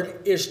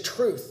word is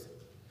truth.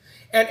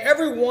 and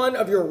every one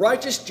of your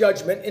righteous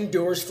judgment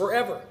endures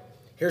forever.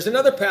 Here's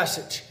another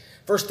passage,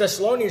 1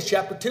 Thessalonians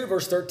chapter 2,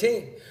 verse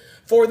 13.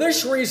 For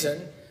this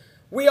reason,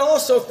 we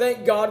also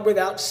thank God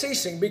without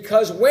ceasing,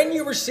 because when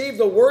you received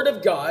the word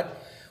of God,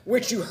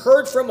 which you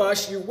heard from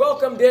us, you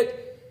welcomed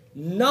it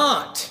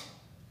not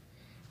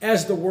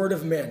as the word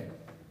of men.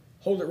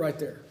 Hold it right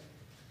there.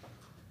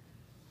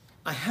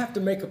 I have to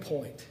make a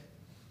point,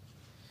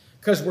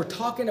 because we're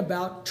talking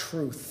about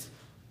truth.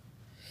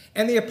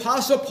 And the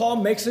Apostle Paul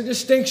makes a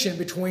distinction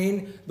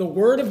between the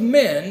word of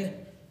men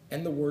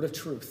and the word of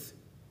truth.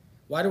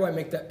 Why do I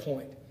make that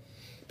point?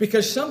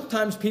 Because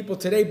sometimes people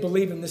today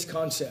believe in this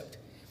concept,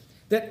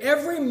 that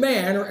every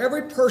man or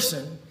every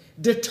person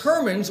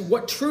determines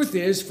what truth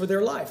is for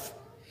their life.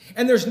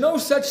 And there's no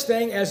such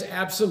thing as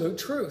absolute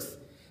truth.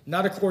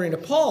 Not according to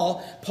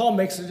Paul. Paul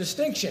makes a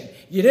distinction.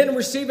 You didn't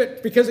receive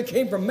it because it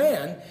came from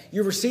man.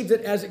 You received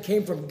it as it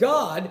came from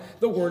God,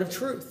 the word of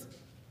truth.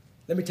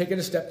 Let me take it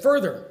a step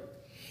further.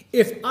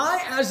 If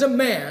I, as a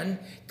man,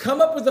 come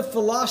up with a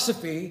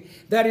philosophy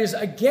that is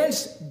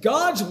against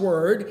God's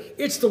word,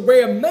 it's the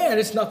way of man,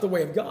 it's not the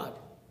way of God.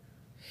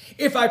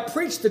 If I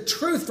preach the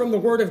truth from the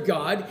word of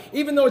God,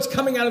 even though it's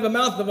coming out of the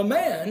mouth of a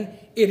man,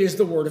 it is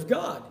the word of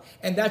God.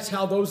 And that's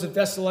how those of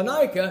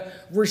Thessalonica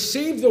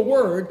received the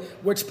word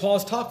which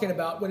Paul's talking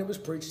about when it was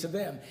preached to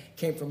them. It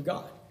came from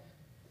God.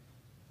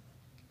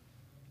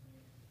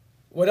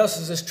 What else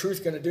is this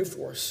truth going to do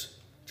for us?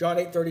 John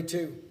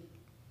 8:32.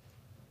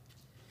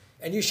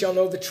 And you shall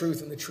know the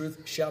truth, and the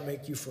truth shall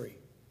make you free.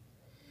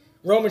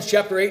 Romans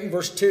chapter 8 and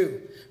verse 2.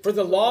 For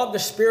the law of the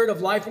Spirit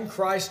of life in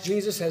Christ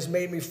Jesus has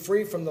made me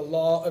free from the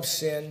law of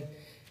sin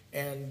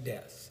and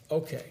death.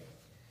 Okay.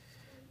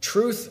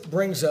 Truth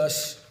brings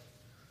us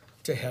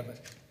to heaven.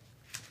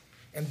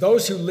 And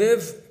those who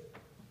live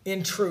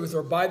in truth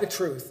or by the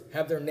truth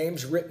have their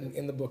names written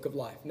in the book of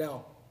life.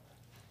 Now,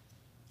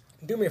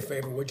 do me a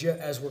favor, would you,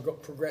 as we're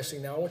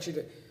progressing now. I want you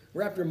to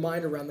wrap your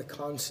mind around the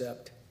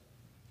concept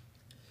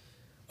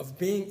of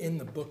being in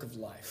the book of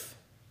life.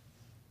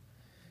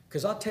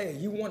 Because I'll tell you,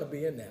 you want to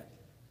be in that.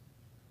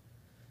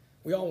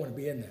 We all want to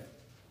be in that.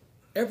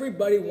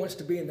 Everybody wants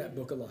to be in that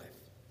book of life.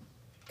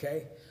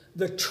 Okay?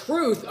 The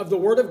truth of the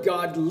Word of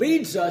God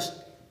leads us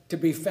to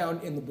be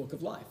found in the book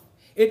of life.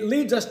 It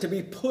leads us to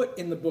be put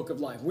in the book of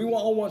life. We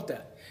all want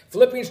that.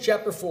 Philippians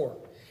chapter 4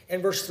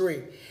 and verse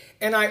 3.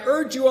 And I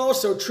urge you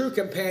also, true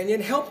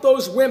companion, help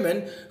those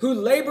women who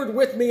labored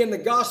with me in the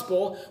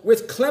gospel,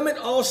 with Clement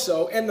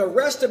also, and the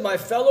rest of my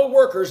fellow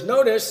workers,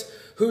 notice,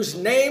 whose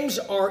names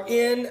are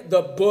in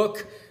the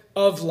book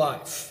of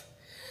life.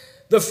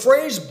 The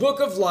phrase book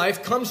of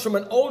life comes from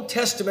an Old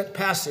Testament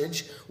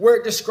passage where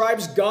it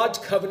describes God's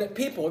covenant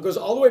people. It goes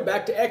all the way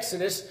back to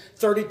Exodus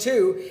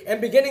 32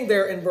 and beginning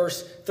there in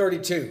verse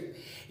 32.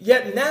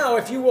 Yet now,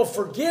 if you will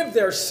forgive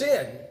their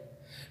sin,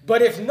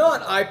 but if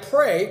not, I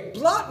pray,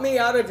 blot me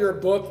out of your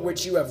book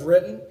which you have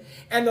written.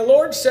 And the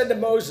Lord said to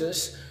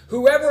Moses,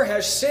 whoever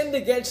has sinned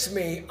against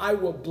me, I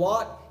will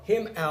blot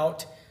him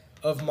out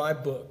of my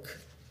book.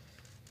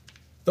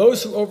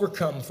 Those who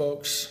overcome,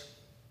 folks,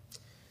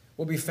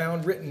 will be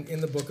found written in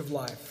the book of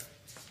life.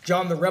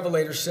 John the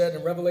Revelator said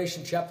in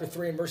Revelation chapter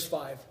 3 and verse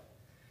 5,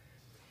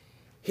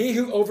 he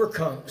who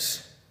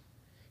overcomes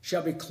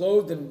shall be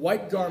clothed in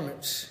white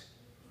garments,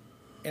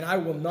 and I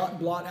will not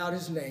blot out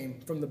his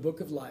name from the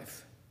book of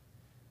life,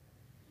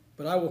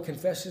 but I will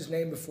confess his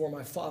name before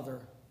my Father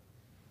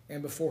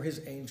and before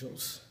his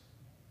angels.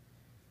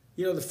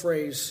 You know the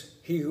phrase,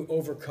 he who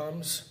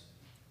overcomes?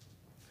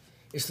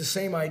 It's the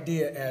same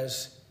idea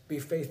as be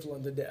faithful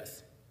unto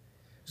death.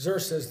 Zur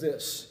says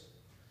this,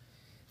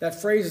 that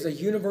phrase is a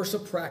universal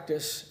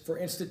practice for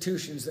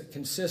institutions that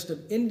consist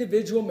of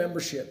individual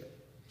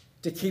membership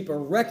to keep a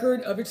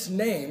record of its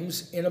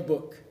names in a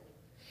book.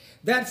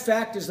 That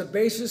fact is the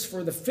basis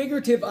for the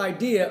figurative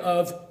idea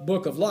of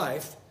book of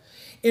life,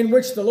 in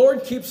which the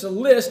Lord keeps a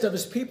list of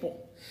his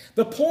people.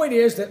 The point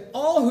is that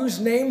all whose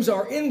names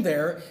are in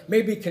there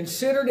may be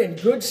considered in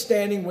good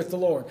standing with the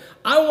Lord.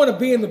 I want to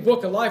be in the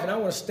book of life, and I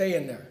want to stay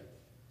in there.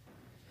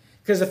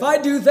 Because if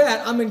I do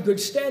that, I'm in good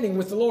standing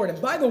with the Lord.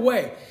 And by the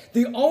way,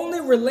 the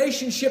only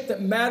relationship that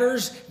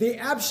matters the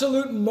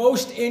absolute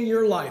most in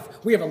your life,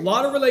 we have a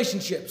lot of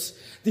relationships.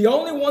 The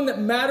only one that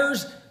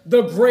matters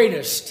the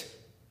greatest,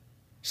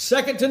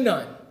 second to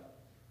none,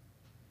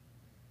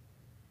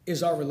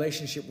 is our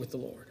relationship with the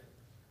Lord.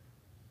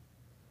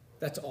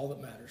 That's all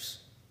that matters.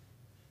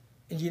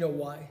 And you know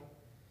why?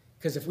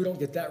 Because if we don't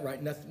get that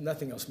right,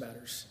 nothing else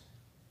matters.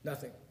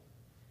 Nothing.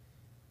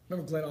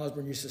 Remember Glenn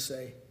Osborne used to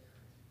say,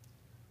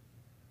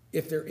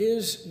 if there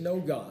is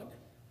no God,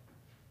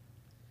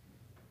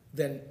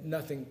 then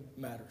nothing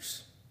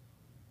matters.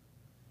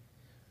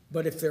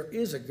 But if there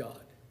is a God,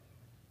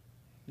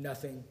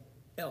 nothing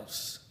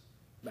else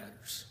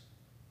matters.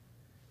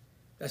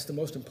 That's the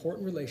most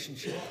important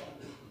relationship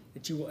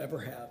that you will ever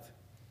have.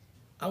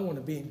 I want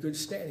to be in good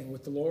standing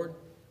with the Lord.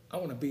 I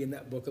want to be in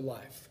that book of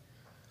life.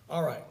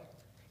 All right.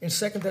 In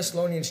 2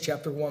 Thessalonians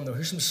chapter 1, though,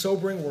 here's some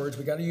sobering words.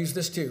 We got to use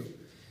this too.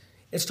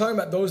 It's talking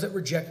about those that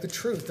reject the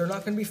truth. They're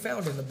not going to be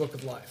found in the book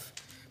of life.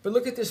 But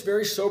look at this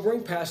very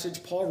sobering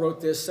passage. Paul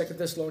wrote this, 2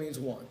 Thessalonians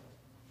 1.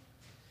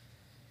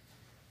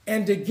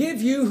 And to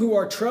give you who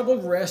are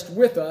troubled rest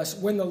with us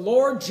when the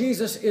Lord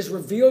Jesus is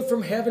revealed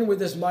from heaven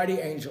with his mighty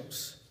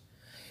angels,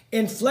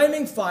 in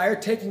flaming fire,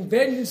 taking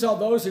vengeance on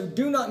those who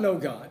do not know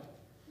God,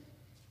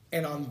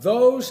 and on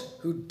those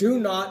who do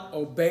not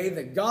obey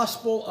the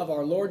gospel of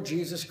our Lord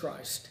Jesus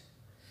Christ.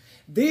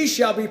 These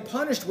shall be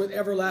punished with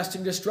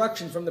everlasting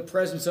destruction from the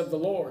presence of the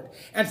Lord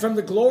and from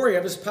the glory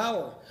of his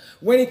power,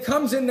 when he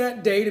comes in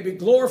that day to be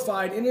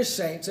glorified in his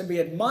saints and be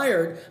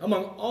admired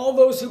among all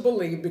those who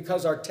believe,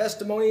 because our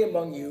testimony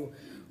among you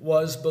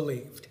was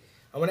believed.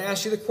 I want to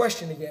ask you the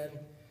question again.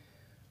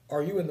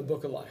 Are you in the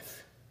book of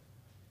life?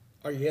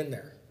 Are you in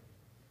there?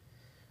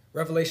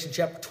 Revelation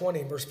chapter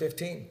 20, verse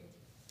 15.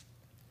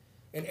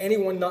 And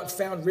anyone not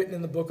found written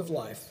in the book of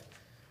life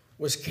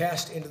was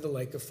cast into the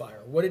lake of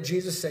fire. What did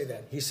Jesus say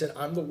then? He said,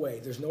 I'm the way.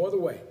 There's no other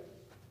way.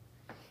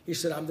 He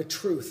said, I'm the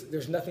truth.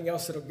 There's nothing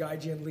else that will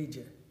guide you and lead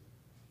you.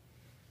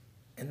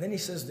 And then he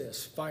says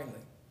this,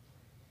 finally,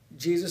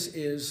 Jesus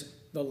is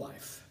the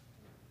life.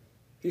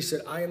 He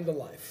said, I am the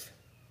life.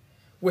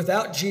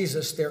 Without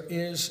Jesus, there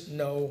is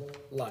no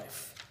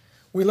life.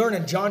 We learn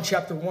in John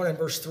chapter 1 and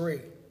verse 3,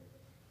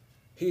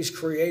 he's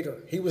creator.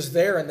 He was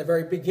there in the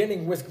very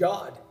beginning with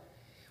God.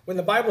 When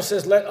the Bible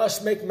says, let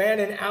us make man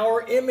in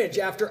our image,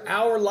 after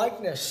our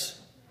likeness,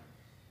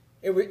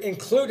 it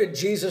included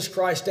Jesus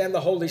Christ and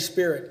the Holy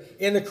Spirit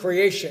in the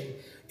creation.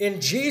 In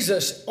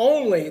Jesus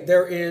only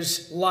there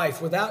is life.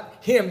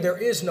 Without him there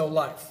is no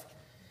life.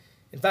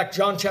 In fact,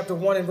 John chapter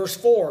 1 and verse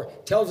 4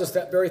 tells us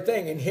that very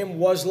thing. In him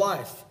was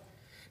life.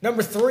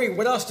 Number 3,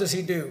 what else does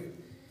he do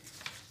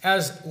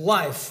as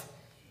life?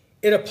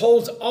 It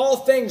upholds all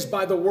things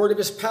by the word of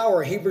his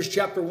power. Hebrews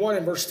chapter 1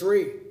 and verse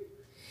 3.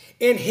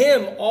 In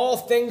him all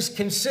things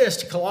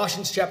consist.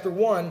 Colossians chapter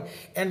 1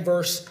 and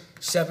verse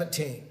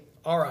 17.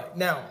 All right,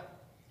 now,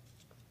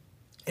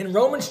 in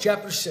Romans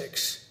chapter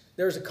 6,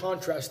 there's a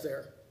contrast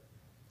there.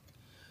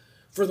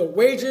 For the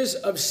wages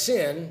of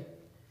sin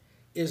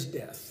is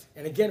death.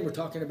 And again, we're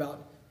talking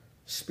about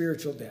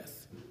spiritual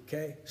death.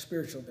 Okay?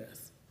 Spiritual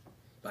death.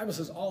 The Bible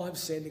says all have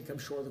sinned and come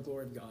short of the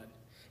glory of God.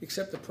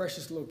 Except the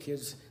precious little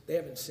kids, they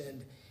haven't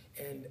sinned.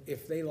 And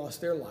if they lost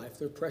their life,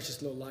 their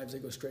precious little lives,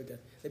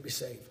 they'd be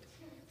saved.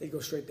 They'd go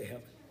straight to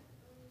heaven.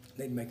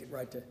 They'd make it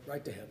right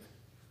to heaven.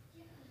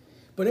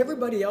 But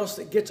everybody else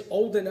that gets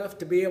old enough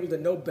to be able to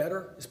know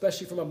better,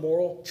 especially from a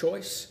moral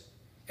choice,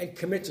 and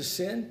commits a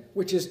sin,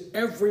 which is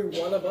every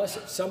one of us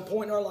at some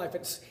point in our life,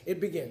 it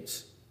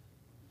begins.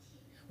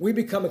 We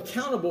become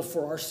accountable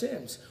for our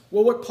sins.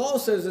 Well, what Paul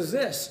says is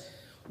this.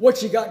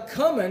 What you got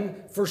coming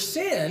for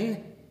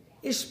sin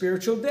is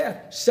spiritual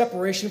death,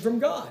 separation from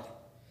God.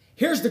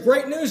 Here's the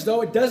great news,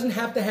 though. It doesn't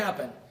have to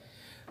happen.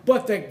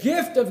 But the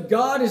gift of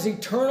God is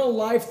eternal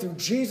life through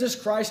Jesus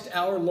Christ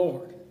our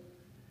Lord.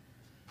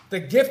 The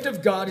gift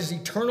of God is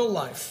eternal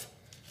life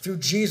through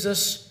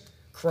Jesus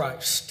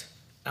Christ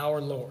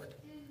our Lord.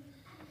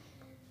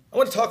 I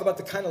want to talk about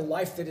the kind of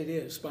life that it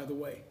is, by the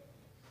way.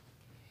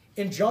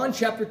 In John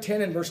chapter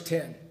 10 and verse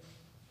 10,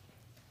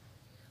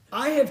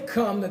 I have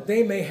come that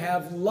they may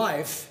have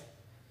life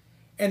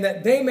and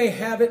that they may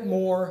have it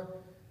more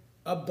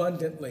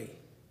abundantly.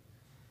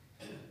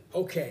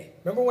 Okay,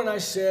 remember when I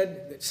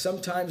said that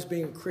sometimes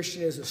being a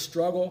Christian is a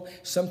struggle,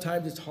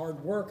 sometimes it's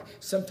hard work,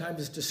 sometimes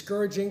it's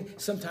discouraging,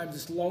 sometimes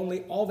it's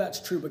lonely. All that's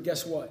true, but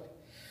guess what?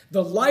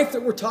 The life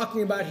that we're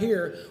talking about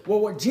here, well,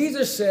 what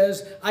Jesus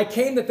says, I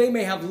came that they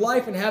may have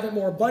life and have it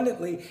more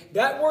abundantly,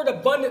 that word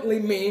abundantly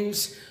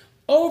means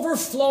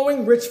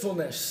overflowing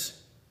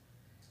richfulness.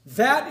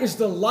 That is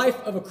the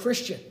life of a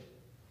Christian.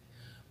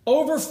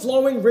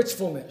 Overflowing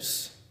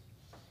richfulness.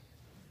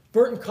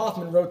 Burton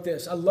Kaufman wrote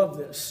this. I love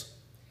this.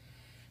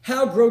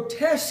 How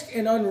grotesque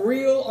and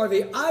unreal are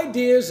the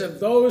ideas of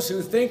those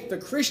who think the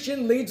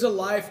Christian leads a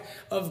life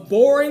of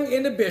boring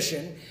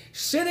inhibition,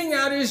 sitting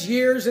out his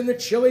years in the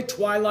chilly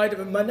twilight of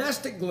a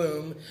monastic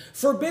gloom,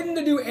 forbidden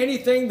to do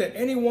anything that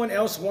anyone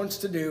else wants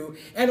to do,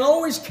 and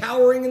always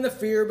cowering in the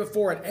fear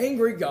before an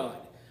angry God.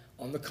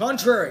 On the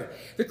contrary,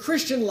 the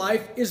Christian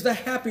life is the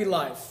happy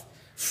life,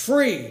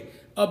 free,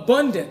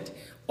 abundant,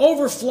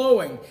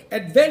 overflowing,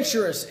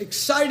 adventurous,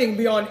 exciting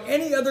beyond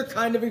any other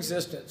kind of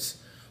existence.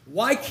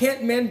 Why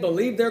can't men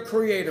believe their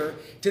Creator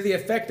to the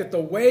effect that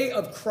the way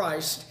of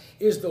Christ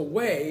is the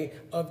way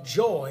of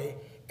joy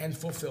and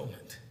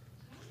fulfillment?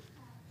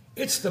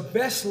 It's the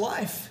best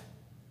life.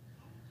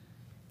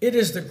 It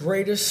is the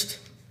greatest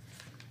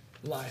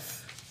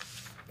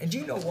life. And do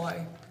you know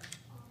why?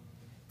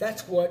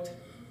 That's what,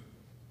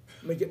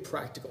 let me get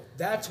practical.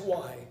 That's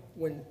why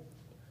when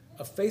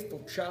a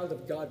faithful child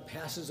of God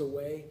passes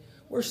away,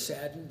 we're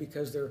saddened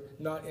because they're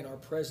not in our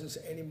presence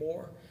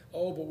anymore.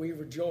 Oh, but we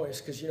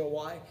rejoice because you know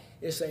why?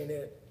 This ain't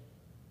it.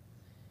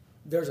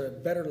 There's a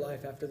better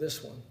life after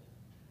this one.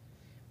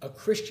 A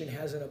Christian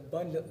has an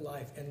abundant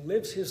life and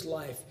lives his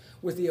life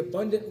with the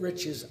abundant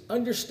riches,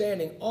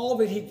 understanding all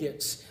that he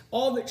gets,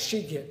 all that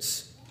she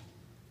gets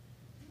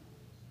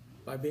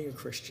by being a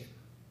Christian.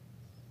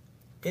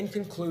 In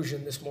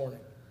conclusion this morning,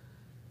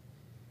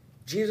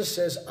 Jesus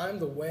says, I'm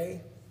the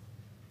way,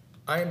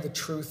 I am the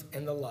truth,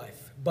 and the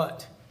life.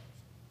 But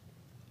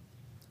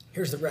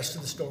here's the rest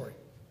of the story.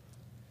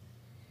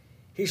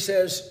 He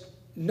says,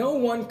 no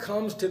one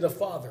comes to the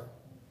Father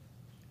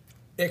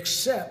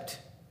except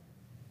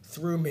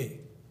through me.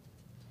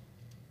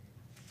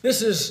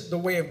 This is the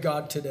way of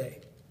God today.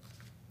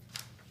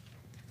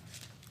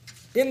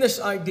 In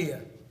this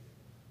idea,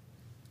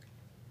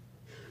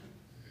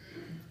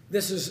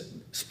 this is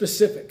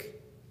specific.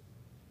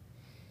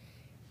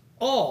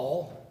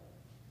 All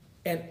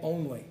and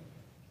only.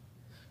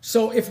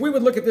 So if we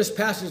would look at this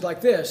passage like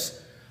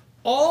this,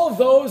 all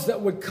those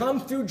that would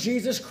come through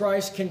Jesus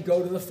Christ can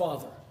go to the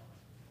Father.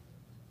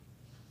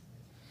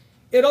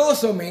 It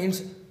also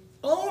means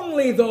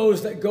only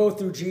those that go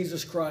through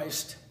Jesus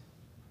Christ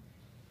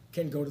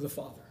can go to the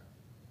Father.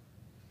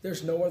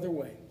 There's no other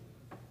way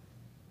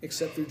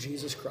except through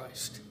Jesus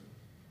Christ.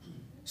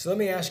 So let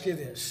me ask you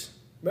this.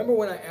 Remember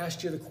when I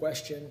asked you the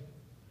question,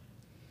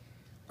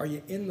 are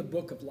you in the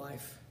book of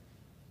life?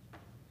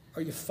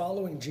 Are you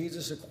following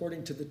Jesus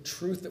according to the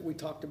truth that we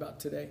talked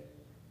about today?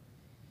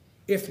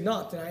 If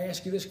not, then I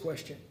ask you this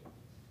question.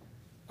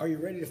 Are you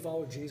ready to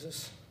follow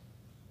Jesus?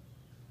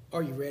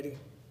 Are you ready?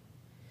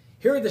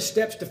 Here are the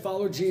steps to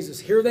follow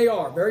Jesus. Here they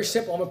are. Very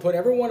simple. I'm going to put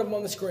every one of them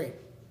on the screen.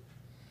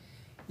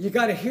 You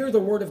got to hear the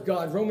word of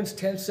God. Romans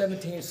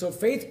 10:17. So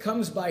faith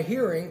comes by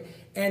hearing,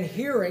 and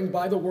hearing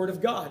by the word of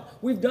God.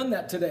 We've done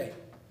that today.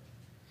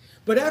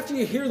 But after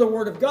you hear the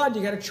word of God,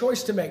 you got a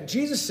choice to make.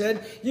 Jesus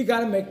said, you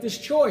got to make this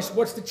choice.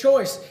 What's the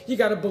choice? You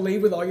got to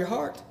believe with all your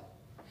heart.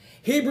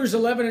 Hebrews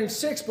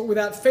 11:6, but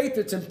without faith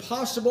it's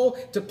impossible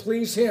to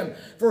please him.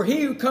 For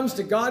he who comes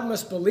to God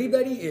must believe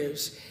that he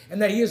is,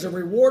 and that he is a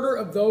rewarder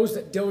of those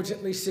that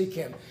diligently seek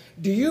him.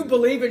 Do you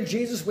believe in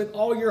Jesus with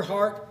all your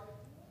heart?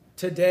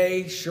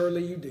 Today,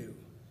 surely you do.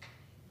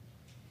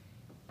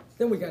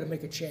 Then we got to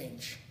make a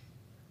change.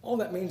 All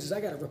that means is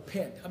I got to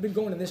repent. I've been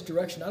going in this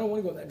direction. I don't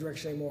want to go in that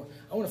direction anymore.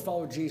 I want to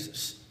follow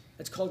Jesus.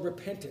 That's called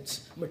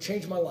repentance. I'm going to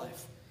change my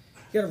life.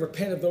 You got to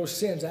repent of those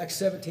sins. Acts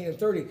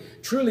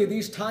 17:30. Truly,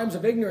 these times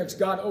of ignorance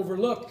God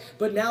overlooked,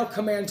 but now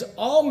commands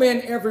all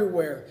men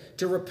everywhere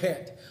to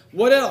repent.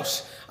 What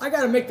else? I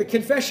got to make the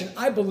confession.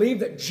 I believe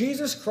that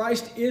Jesus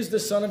Christ is the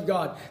Son of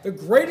God. The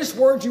greatest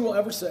words you will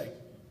ever say.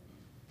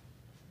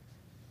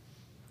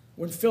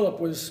 When Philip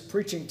was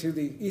preaching to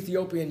the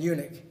Ethiopian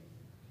eunuch,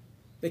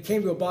 they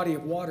came to a body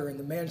of water, and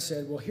the man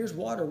said, well, here's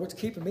water. What's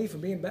keeping me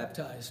from being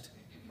baptized?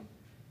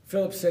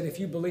 Philip said, if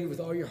you believe with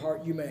all your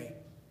heart, you may.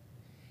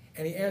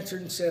 And he answered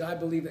and said, I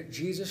believe that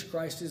Jesus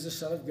Christ is the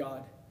Son of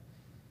God.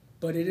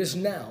 But it is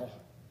now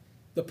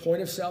the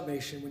point of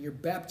salvation when you're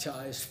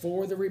baptized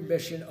for the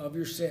remission of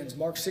your sins.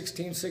 Mark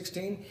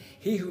 16:16,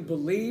 he who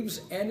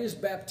believes and is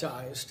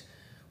baptized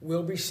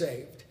will be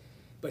saved.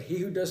 But he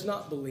who does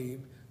not believe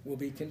will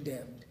be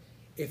condemned.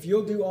 If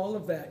you'll do all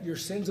of that, your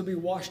sins will be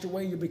washed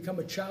away. You'll become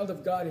a child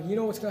of God. And you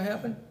know what's going to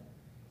happen?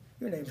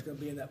 Your name's going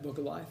to be in that book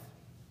of life.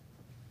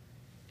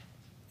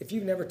 If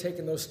you've never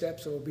taken those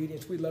steps of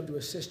obedience, we'd love to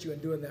assist you in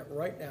doing that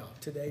right now,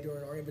 today,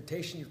 during our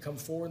invitation. You come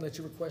forward and let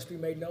your request be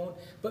made known.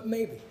 But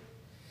maybe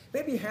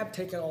you have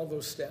taken all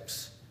those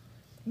steps.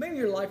 Maybe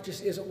your life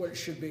just isn't what it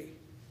should be.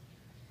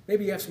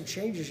 Maybe you have some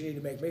changes you need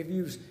to make.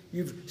 Maybe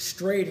you've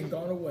strayed and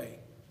gone away.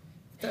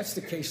 If that's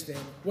the case, then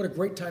what a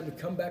great time to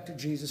come back to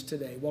Jesus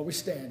today while we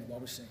stand and while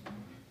we sing.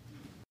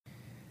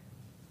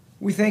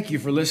 We thank you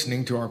for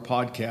listening to our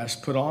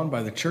podcast put on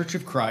by the Church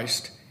of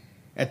Christ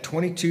at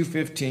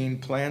 2215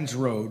 Plans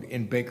Road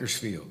in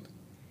Bakersfield.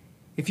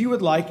 If you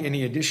would like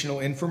any additional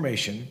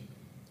information,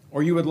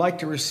 or you would like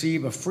to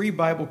receive a free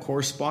Bible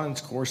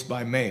correspondence course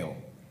by mail,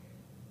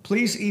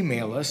 please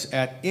email us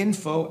at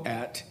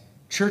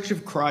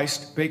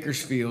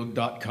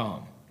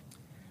info@churchofchristbakersfield.com.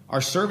 Our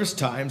service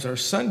times are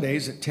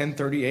Sundays at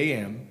 10:30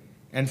 a.m.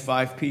 and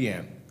 5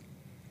 p.m.,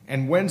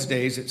 and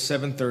Wednesdays at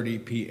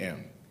 7:30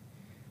 p.m.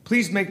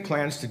 Please make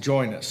plans to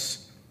join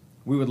us.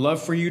 We would love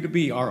for you to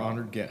be our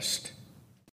honored guest.